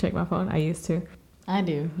 check my phone. I used to. I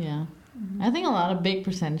do, yeah. I think a lot of big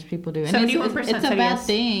percentage people do. And 71% it's a bad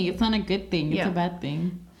thing. It's not a good thing. It's a bad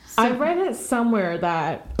thing. So, I read it somewhere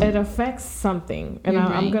that it affects something, and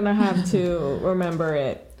I'm going to have to remember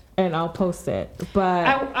it, and I'll post it. But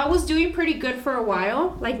I was doing pretty good for a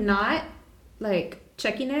while, like not like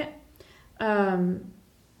checking it.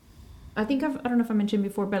 I think I don't know if I mentioned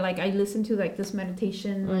before, but like I listened to like this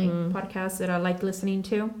meditation like podcast that I like listening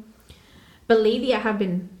to. But lately I've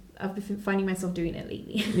been finding myself doing it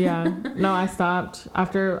lately. No, I stopped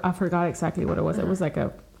after I forgot exactly what it was. It was like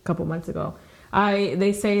a couple months ago.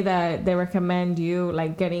 They say that they recommend you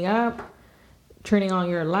like getting up, turning on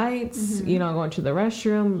your lights, you know, going to the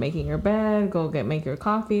restroom, making your bed, make your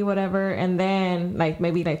coffee, whatever, and then like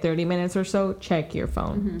maybe like 30 minutes or so, check your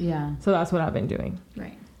phone. So that's what I've been doing.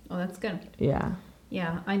 Right. Oh, that's good.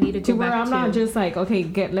 Yeah, I need to go where back I'm not just like, okay,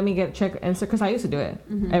 let me check Insta, because I used to do it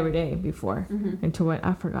every day before until when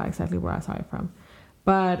I forgot exactly where I saw it from,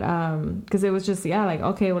 but because it was just like,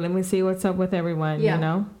 okay, well, let me see what's up with everyone. You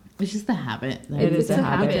know, it's just a habit. Like, it is a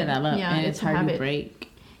habit. And it's hard to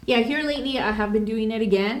break. Yeah, here lately I have been doing it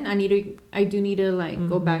again. I do need to like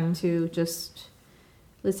go back to just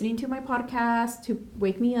listening to my podcast to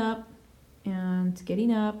wake me up and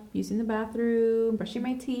getting up, using the bathroom, brushing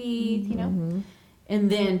my teeth, you know. And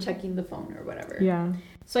then checking the phone or whatever. Yeah.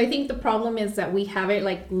 So I think the problem is that we have it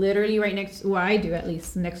like literally right next, well, I do at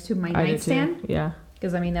least, next to my nightstand. Yeah.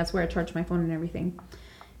 Because I mean, that's where I charge my phone and everything.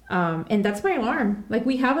 And that's my alarm. Like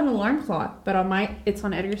we have an alarm clock, but it's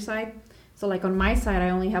on Edgar's side. So like on my side, I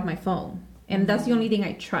only have my phone. And that's the only thing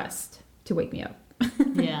I trust to wake me up.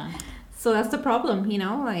 Yeah. So that's the problem, you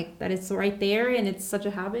know, like that it's right there and it's such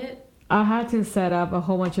a habit. I had to set up a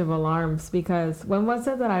whole bunch of alarms because when was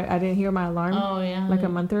it that I didn't hear my alarm? Oh, yeah. Like a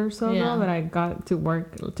month or so ago that I got to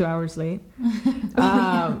work 2 hours late.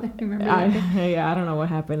 I remember that. I don't know what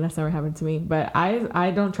happened. That's never happened to me. But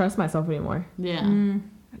I don't trust myself anymore. Yeah.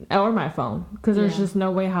 Or my phone. Because there's just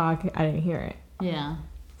no way how I didn't hear it. Yeah.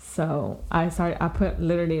 So I put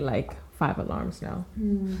literally like 5 alarms now.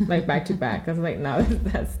 Like back to back. I was like, no,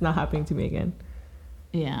 that's not happening to me again.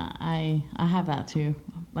 Yeah, I have that too,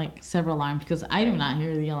 like several alarms, because I do not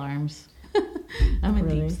hear the alarms. I'm a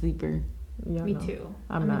deep sleeper. Yeah, me too.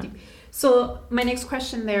 I'm not. So my next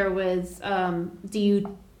question there was, do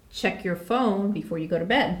you check your phone before you go to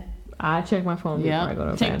bed? I check my phone before I go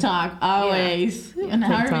to bed. TikTok, always. Yeah. An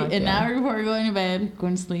hour before going to bed,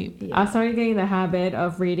 going to sleep. Yeah. I started getting the habit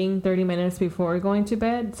of reading 30 minutes before going to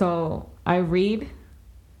bed. So I read,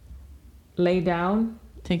 lay down,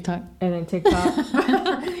 TikTok. And then TikTok.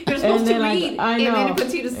 You're supposed to read, and then it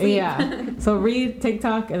puts you to sleep. Yeah. So read,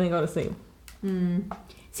 TikTok, and then go to sleep.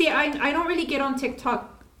 See, I don't really get on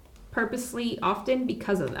TikTok purposely often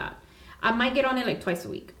because of that. I might get on it like twice a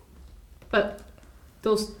week. But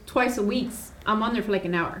those twice a weeks, I'm on there for like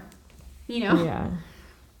an hour. You know? Yeah.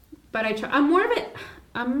 But I'm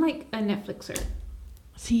like a Netflixer.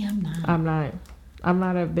 See, I'm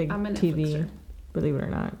not a big I'm a TV. Netflixer. Believe it or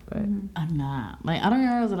not, but I'm not. Like, I don't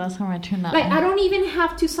remember the last time I turned that on. I don't even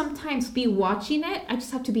have to sometimes be watching it. I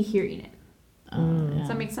just have to be hearing it. Does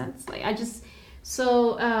that make sense? Like, I just...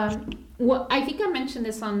 So, I think I mentioned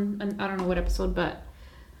this on I don't know what episode, but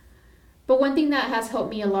one thing that has helped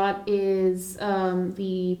me a lot is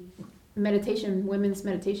the women's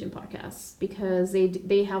meditation podcasts, because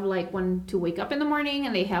they have like one to wake up in the morning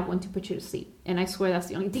and they have one to put you to sleep. And I swear that's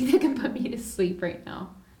the only thing that can put me to sleep right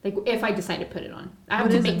now. Like, if I decide to put it on. I have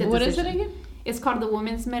to make the decision. What is it again? It's called the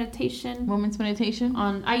Women's Meditation. Women's Meditation?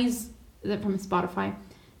 I use it from Spotify.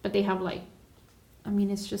 But they have, like... I mean,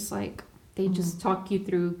 it's just, like... They just talk you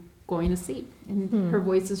through going to sleep. And her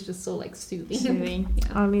voice is just so, like, soothing. Yeah.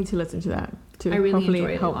 I'll need to listen to that. to I really hopefully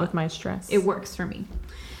enjoy it help a lot. with my stress. It works for me.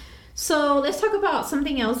 So let's talk about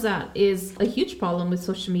something else that is a huge problem with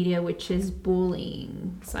social media, which is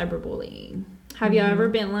bullying, cyberbullying. Have you ever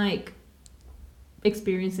been like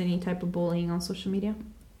experienced any type of bullying on social media?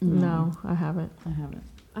 No, I haven't.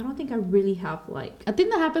 I don't think I really have like. I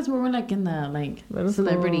think that happens when we're like in the like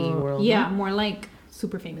celebrity world. Yeah, more like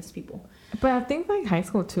super famous people. But I think like high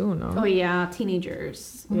school too, no? Oh yeah,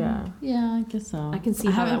 teenagers. Yeah. Yeah, I guess so. I can see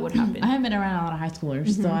how that would happen. I haven't been around a lot of high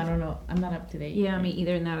schoolers, so I don't know. I'm not up to date. Yeah, me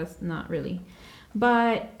either, and that is not really.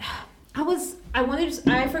 But I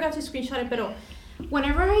forgot to screenshot it, but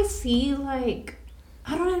whenever I see like,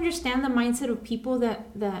 I don't understand the mindset of people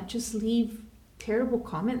that just leave terrible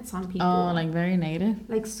comments on people. Oh, like very negative.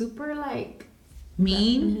 Like super like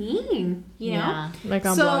mean, you know? Like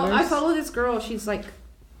on so bloggers? I follow this girl. She's like,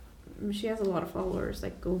 she has a lot of followers,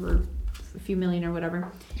 like over a few million or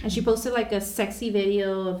whatever. And she posted like a sexy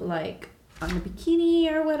video of like on a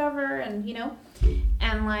bikini or whatever, and you know,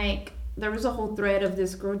 and like there was a whole thread of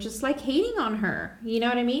this girl just like hating on her. You know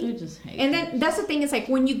what I mean? They're just hating. And then that's the thing is like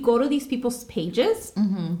when you go to these people's pages,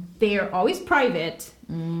 they are always private,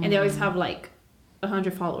 and they always have like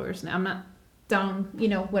 100 followers. Now I'm not down, you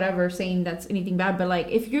know, whatever, saying that's anything bad, but like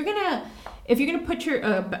if you're gonna put your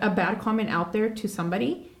a bad comment out there to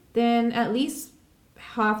somebody, then at least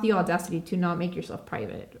have the audacity to not make yourself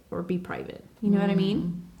private or be private. You know what I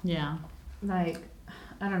mean? Yeah. Like,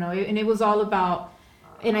 I don't know. And it was all about,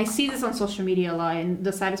 and I see this on social media a lot, and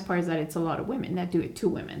the saddest part is that it's a lot of women that do it to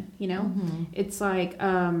women, you know? It's like, it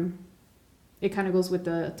kind of goes with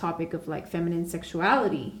the topic of like feminine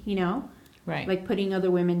sexuality, you know? Right. Like putting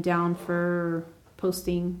other women down for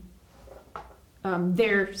posting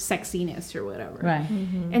their sexiness or whatever. Right.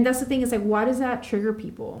 And that's the thing is like, why does that trigger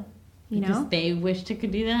people? You know? Because they wish they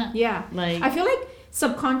could do that. Yeah. Like, I feel like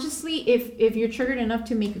subconsciously, if you're triggered enough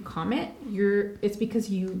to make a comment, it's because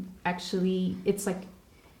you actually, it's like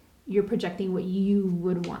you're projecting what you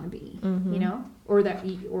would want to be, you know, or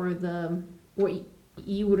what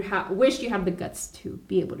you would wish you had the guts to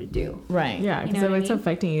be able to do. right. Yeah, because if it's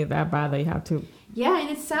affecting you that bad that you have to and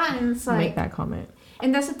it's sad, and it's like make that comment.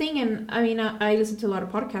 And that's the thing, and I mean, I listen to a lot of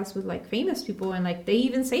podcasts with like famous people, and like they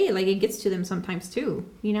even say it, like it gets to them sometimes too,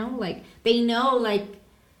 you know, like they know like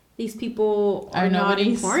these people are not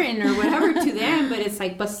important or whatever to them, but it's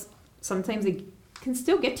like, but sometimes it can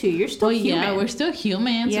still get to you. You're still human. Yeah, we're still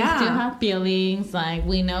humans. Yeah. We still have feelings. Like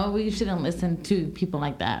we know we shouldn't listen to people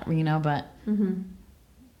like that, you know, but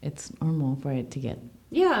it's normal for it to get.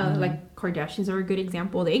 Yeah, like Kardashians are a good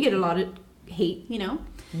example. They get a lot of hate, you know.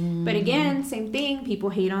 But again, same thing. People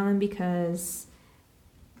hate on them because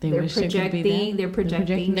they're projecting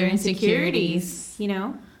their insecurities, you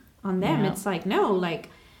know, on them. Yeah. It's like, no, like,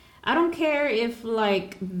 I don't care if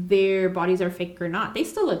like their bodies are fake or not. They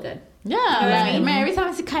still look good. Yeah, you know like, I mean, every time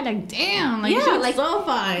I see kind of like, damn, like, she looks so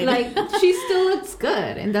fine. Like, she still looks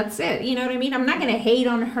good, and that's it. You know what I mean? I'm not gonna hate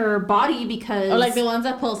on her body because... Or like the ones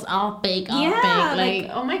that post all fake, fake. Like,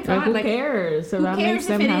 oh my God. Like, who cares? So who that cares makes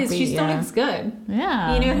them if it happy. is? She still looks good.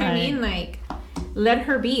 Yeah. You know what I mean? Like, let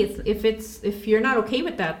her be. If you're not okay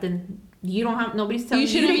with that, then... You don't have nobody's telling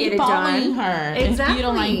you to get it done. You shouldn't be following her. Exactly. If you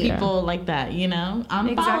don't like people like that, you know,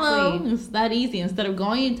 unfollow. It's that easy. Instead of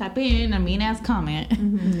going and typing in a mean ass comment.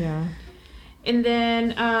 Yeah. And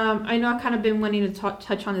then I know I've kind of been wanting to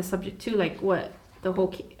touch on this subject too, like what the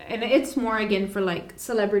whole, and it's more again for like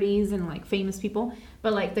celebrities and like famous people,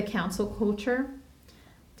 but like the cancel culture.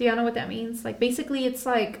 Do y'all know what that means? Like basically, it's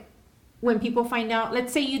like when people find out,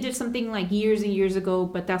 let's say you did something like years and years ago,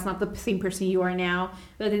 but that's not the same person you are now.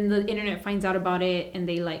 But then the internet finds out about it and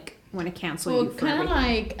they like want to cancel you. For kind of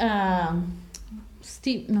like not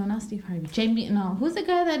Steve Harvey. Jamie, no, who's the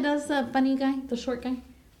guy that does the funny guy, the short guy?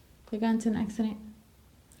 They got into an accident.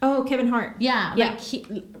 Oh, Kevin Hart. Yeah. Like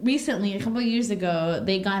recently, a couple of years ago,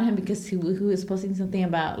 they got him because he was posting something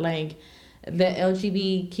about like the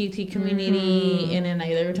LGBTQ community, and then like,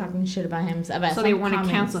 they were talking shit about him. So they want to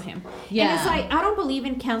cancel him. Yeah. And it's like, I don't believe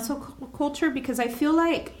in cancel culture because I feel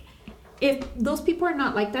like if those people are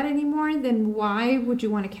not like that anymore, then why would you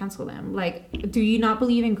want to cancel them? Like, do you not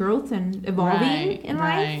believe in growth and evolving in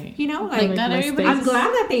life? You know, like not everybody. I'm glad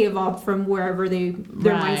that they evolved from wherever their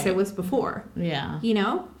mindset was before. Yeah, you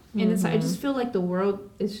know, and it's I just feel like the world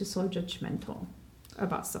is just so judgmental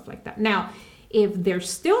about stuff like that. Now, if they're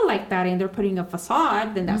still like that and they're putting a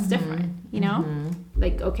facade, then that's different. You know,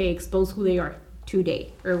 like okay, expose who they are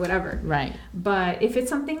today or whatever, right? But if it's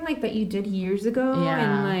something like that you did years ago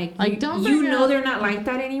and like don't you know they're not like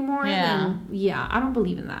that anymore, then I don't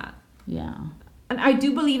believe in that. Yeah, and I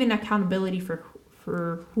do believe in accountability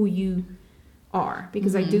for who you are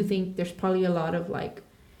because I do think there's probably a lot of like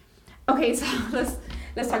Okay, so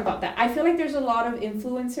let's talk about that. I feel like there's a lot of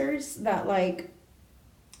influencers that like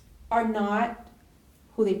are not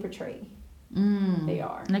who they portray. They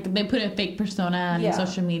are. Like they put a fake persona on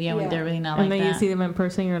social media when they're really not like that. And then you see them in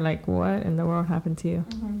person, you're like, what in the world happened to you?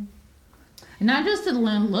 Mm-hmm. Not just the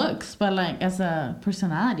looks, but like as a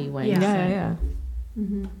personality way. Yeah.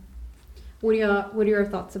 Mm-hmm. What are your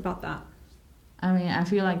thoughts about that? I mean, I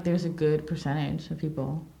feel like there's a good percentage of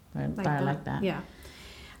people that are like that. Yeah.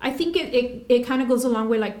 I think it kind of goes along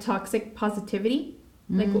with like toxic positivity,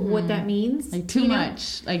 like what that means. Like too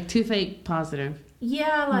much, like too fake positive.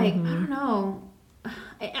 Yeah, like, I don't know.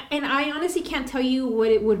 And I honestly can't tell you what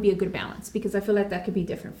it would be a good balance because I feel like that could be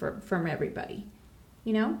different from everybody,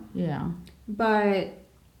 you know? Yeah. But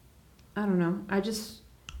I don't know. I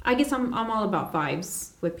guess I'm all about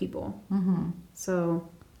vibes with people. Mm-hmm. So.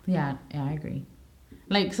 Yeah, I agree.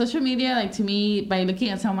 Like social media, like to me, by looking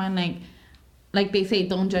at someone, like they say,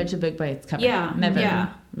 don't judge a book by its cover. Yeah. Never.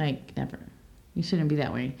 Yeah. Like never. You shouldn't be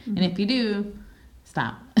that way. Mm-hmm. And if you do,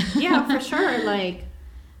 stop. Yeah, for sure. Like,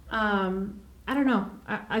 I don't know.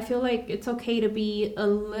 I feel like it's okay to be a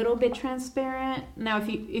little bit transparent. Now,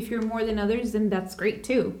 if you're more than others, then that's great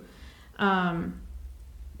too. But I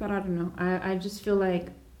don't know. I just feel like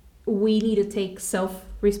we need to take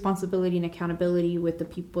self-responsibility and accountability with the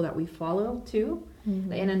people that we follow too,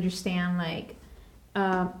 and understand like,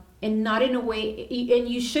 and not in a way, and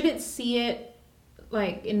you shouldn't see it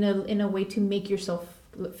like in a way to make yourself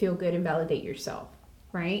feel good and validate yourself,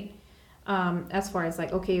 right? As far as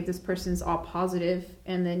like, okay, if this person's all positive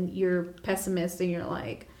and then you're pessimist and you're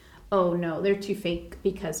like, oh no, they're too fake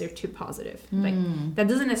because they're too positive. Like that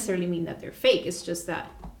doesn't necessarily mean that they're fake. It's just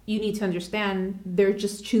that you need to understand they're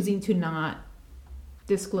just choosing to not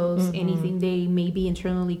disclose anything they may be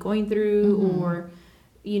internally going through or,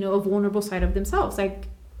 you know, a vulnerable side of themselves. Like,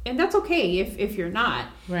 and that's okay if you're not.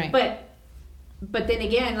 Right. But then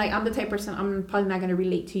again, like I'm the type of person, I'm probably not going to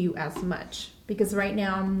relate to you as much because right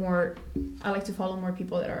now I like to follow more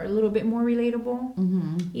people that are a little bit more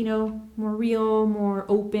relatable, you know, more real, more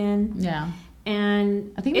open. Yeah.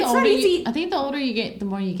 And I think the older you get, the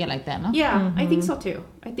more you get like that, no? Yeah, I think so too.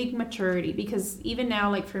 I think maturity, because even now,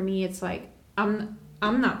 like for me, it's like I'm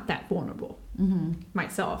not that vulnerable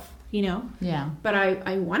myself, you know? Yeah. But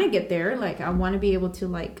I want to get there. Like I want to be able to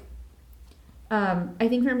like, I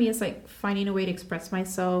think for me, it's like finding a way to express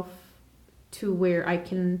myself to where I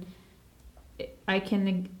can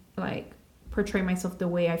like portray myself the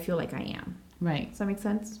way I feel like I am. Right. Does that make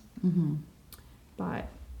sense? Mm-hmm. But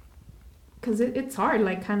because it's hard,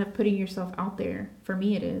 like kind of putting yourself out there. For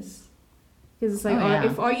me, it is. Because it's like,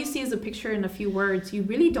 if all you see is a picture and a few words, you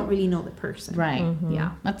really don't really know the person. Right. Mm-hmm.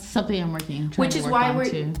 Yeah. That's something I'm Which is why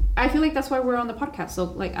I feel like that's why we're on the podcast. So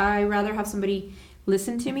like, I rather have somebody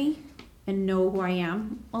listen to me and know who I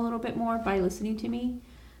am a little bit more by listening to me,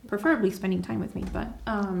 preferably spending time with me. But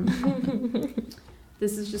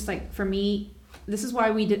this is just like, for me, this is why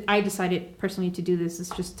I decided personally to do this, is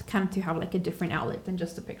just to kind of to have like a different outlet than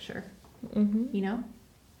just a picture. You know,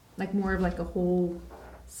 like more of like a whole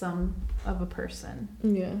sum of a person,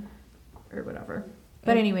 or whatever.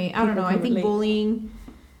 But anyway, I don't know. I think bullying,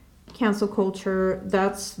 cancel culture,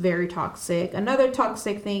 that's very toxic. Another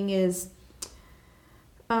toxic thing is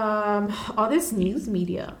all this news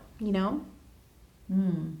media, you know,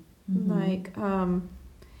 like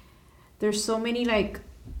there's so many like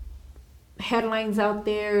headlines out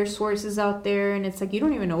there, sources out there, and it's like you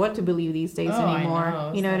don't even know what to believe these days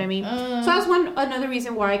anymore. You know what I mean? So that's another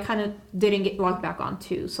reason why I kind of didn't get logged back on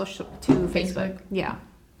to Facebook. Yeah,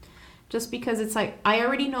 just because it's like I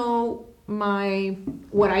already know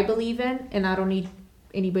what I believe in, and I don't need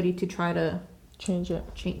anybody to try to change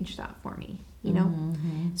that for me. You know?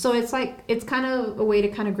 So it's like it's kind of a way to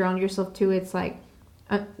kind of ground yourself too. It's like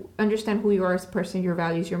understand who you are as a person, your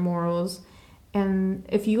values, your morals. And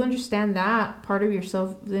if you understand that part of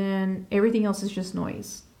yourself, then everything else is just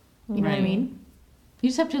noise. You know what I mean? You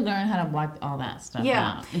just have to learn how to block all that stuff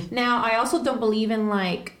out. Now, I also don't believe in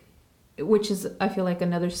like, which is, I feel like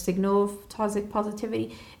another signal of toxic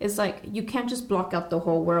positivity, is like you can't just block out the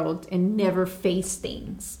whole world and never face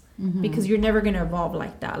things because you're never going to evolve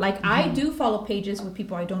like that. Like I do follow pages with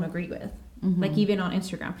people I don't agree with, like even on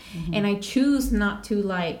Instagram. And I choose not to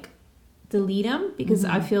like delete them because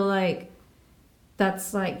I feel like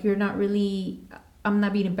that's like I'm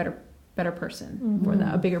not being a better person for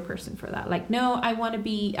that, a bigger person for that. Like, no, I want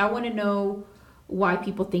to know why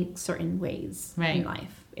people think certain ways in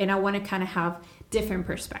life. And I want to kind of have different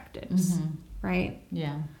perspectives, right?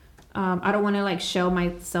 Yeah. I don't want to like shell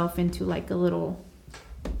myself into like a little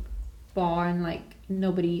ball and like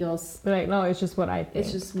nobody else. Like, no, it's just what I think.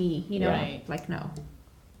 It's just me, you know? Right. Like, no.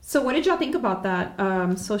 So what did y'all think about that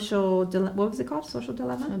what was it called? Social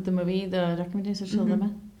Dilemma? The movie, the documentary Social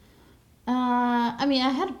Dilemma. I mean, I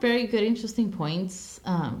had very good, interesting points.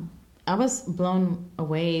 I was blown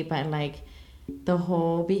away by like the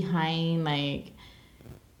whole behind like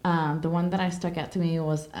the one that I stuck out to me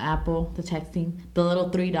was Apple, the texting, the little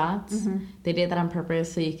 3 dots. They did that on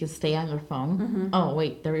purpose so you could stay on your phone. Oh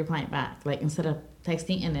wait, they're replying back, like instead of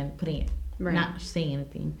texting and then putting it, not saying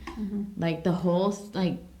anything. Like the whole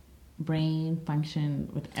like brain function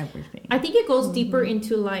with everything. I think it goes deeper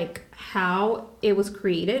into like how it was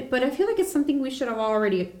created, but I feel like it's something we should have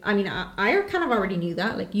already, I mean, I kind of already knew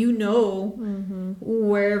that, like, you know,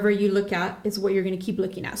 wherever you look at is what you're going to keep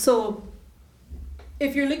looking at. So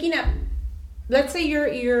if you're looking at, let's say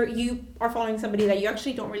you are following somebody that you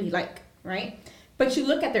actually don't really like, right? But you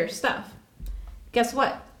look at their stuff. Guess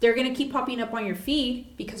what? They're going to keep popping up on your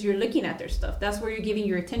feed because you're looking at their stuff. That's where you're giving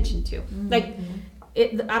your attention to. Like,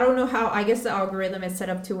 I don't know how, I guess the algorithm is set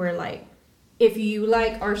up to where, like, if you,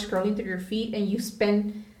 like, are scrolling through your feed and you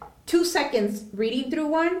spend 2 seconds reading through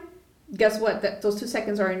one, guess what? Those 2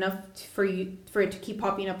 seconds are enough for it to keep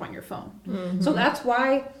popping up on your phone. So that's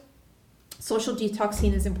why social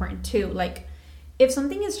detoxing is important, too. Like, if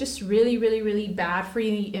something is just really, really, really bad for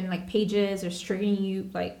you in, like, pages or triggering you,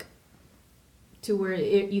 like, to where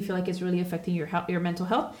you feel like it's really affecting your mental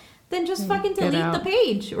health, then just fucking delete the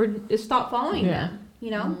page or stop following them, you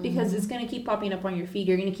know, because it's going to keep popping up on your feed.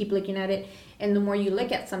 You're going to keep looking at it. And the more you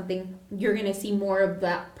look at something, you're going to see more of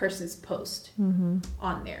that person's post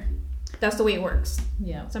on there. That's the way it works.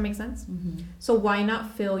 Yeah. Does that make sense? So why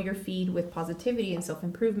not fill your feed with positivity and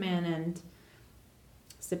self-improvement and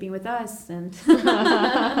sipping with us? And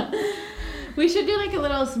we should do like a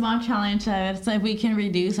little small challenge so if we can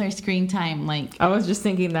reduce our screen time. Like, I was just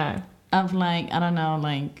thinking that. Of like, I don't know,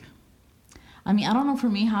 like, I mean, I don't know for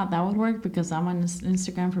me how that would work because I'm on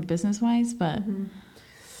Instagram for business-wise, but...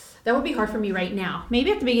 That would be hard for me right now.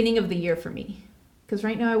 Maybe at the beginning of the year for me. Because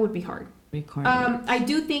right now it would be hard. I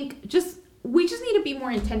do think we just need to be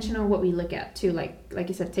more intentional what we look at, too. Like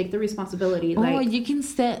you said, take the responsibility. Oh, you can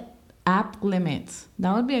set app limits.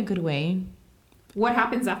 That would be a good way. What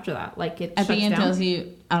happens after that? Like it at the end tells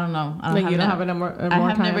you, I don't know. I don't have it more time. I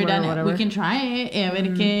have never done it. We can try it. I'm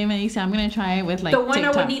going to try it with like the one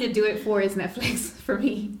TikTok. I would need to do it for is Netflix for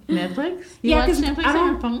me. Netflix? You watch Netflix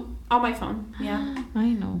on your phone? On my phone, yeah. I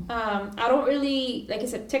know. I don't really, like I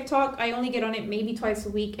said, TikTok, I only get on it maybe twice a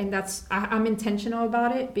week, and I'm intentional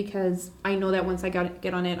about it because I know that once I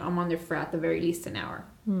get on it, I'm on there for at the very least an hour,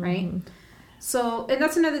 right? So, and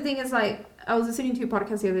that's another thing is like, I was listening to a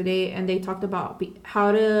podcast the other day, and they talked about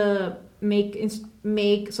how to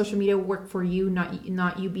make social media work for you,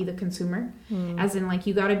 not you be the consumer. As in, like,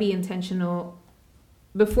 you got to be intentional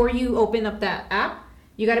before you open up that app.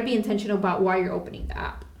 You got to be intentional about why you're opening the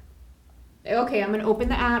app. Okay, I'm gonna open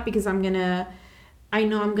the app because I'm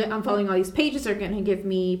following all these pages that are gonna give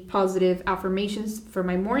me positive affirmations for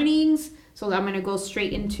my mornings. So I'm gonna go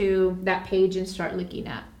straight into that page and start looking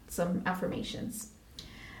at some affirmations.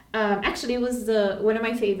 Actually, it was one of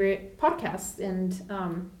my favorite podcasts, and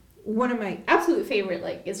one of my absolute favorite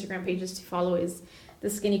like Instagram pages to follow is the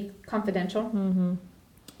Skinny Confidential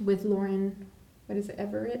with Lauren. What is it,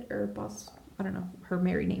 Everett or Boss? I don't know her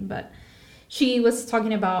married name, but she was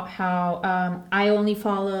talking about how I only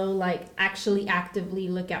follow like actually actively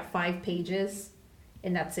look at 5 pages,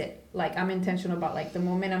 and that's it. Like, I'm intentional about like the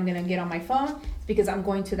moment I'm gonna get on my phone, it's because I'm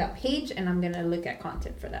going to that page and I'm gonna look at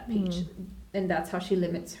content for that page. And that's how she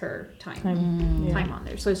limits her time on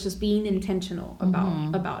there. So it's just being intentional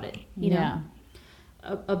about it, you know,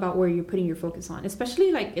 about where you're putting your focus on,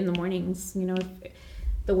 especially like in the mornings. You know,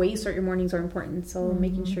 the way you start your mornings are important. So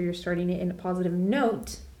making sure you're starting it in a positive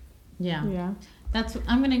note. Yeah.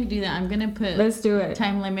 I'm gonna do that. I'm gonna put let's do it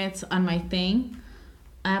time limits on my thing,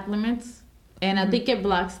 app limits, and I think it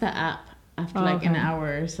blocks the app after an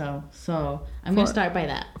hour or so. So I'm going to start by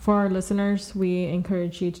that. For our listeners, we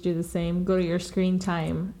encourage you to do the same. Go to your screen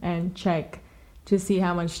time and check to see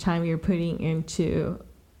how much time you're putting into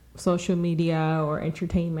social media or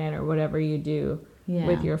entertainment or whatever you do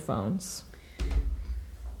with your phones.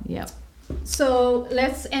 Yep. So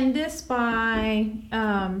let's end this by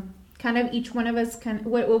kind of each one of us.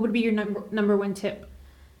 What would be your number one tip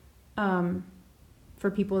for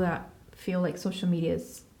people that feel like social media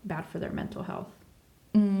is bad for their mental health?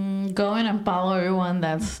 Go in and follow everyone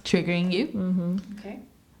that's triggering you. Okay.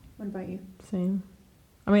 What about you? Same.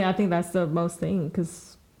 I mean, I think that's the most thing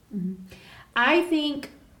because I think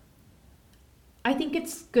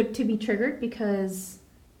it's good to be triggered because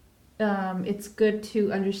it's good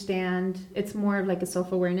to understand. It's more of like a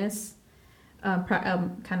self-awareness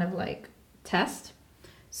kind of like test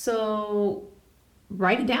So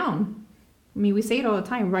write it down. I mean, we say it all the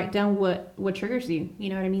time. Write down what triggers you. You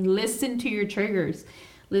know what I mean? Listen to your triggers.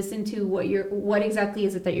 Listen to what exactly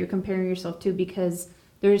is it that you're comparing yourself to, because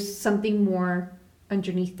there's something more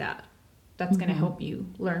underneath that's going to help you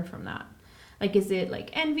learn from that. Like, is it like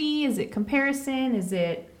envy? Is it comparison? Is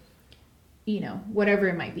it, whatever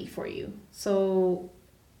it might be for you. So,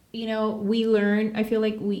 we learn, I feel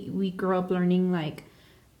like we grow up learning like,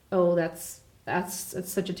 oh, that's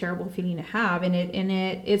such a terrible feeling to have. And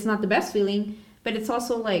it's not the best feeling, but it's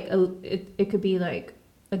also like, it could be like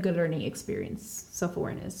a good learning experience,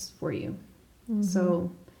 self-awareness for you. Mm-hmm.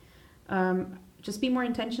 So, just be more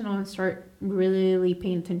intentional and start really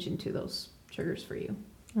paying attention to those triggers for you.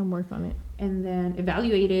 And work on it. And then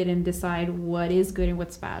evaluate it and decide what is good and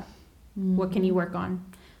what's bad. Mm-hmm. What can you work on?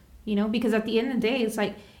 Because at the end of the day, it's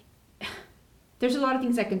like, there's a lot of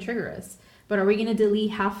things that can trigger us. But are we going to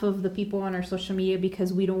delete half of the people on our social media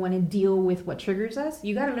because we don't want to deal with what triggers us?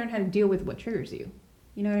 You got to learn how to deal with what triggers you.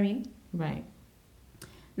 You know what I mean? Right.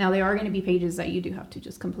 Now, there are going to be pages that you do have to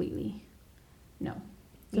just completely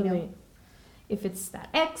delete. If it's that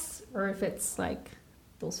ex, or if it's like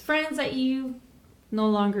those friends that you no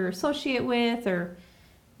longer associate with, or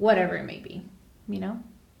whatever it may be,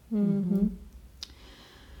 Mm-hmm.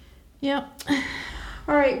 Yep.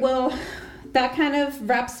 All right. Well, that kind of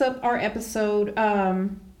wraps up our episode.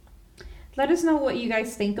 Let us know what you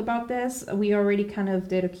guys think about this. We already kind of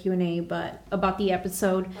did a Q&A, but about the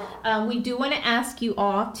episode. We do want to ask you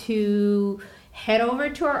all to head over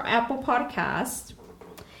to our Apple Podcast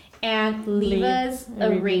and leave us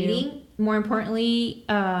a rating. More importantly,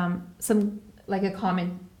 some like a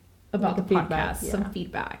comment about the podcast, some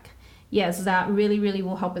feedback. Yes, that really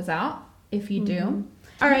will help us out if you do.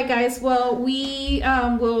 All right, guys. Well, we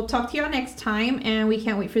will talk to y'all next time, and we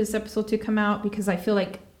can't wait for this episode to come out because I feel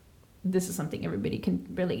like this is something everybody can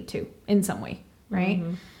relate to in some way, right?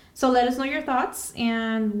 Mm-hmm. So let us know your thoughts,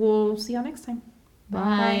 and we'll see y'all next time.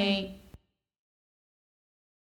 Bye.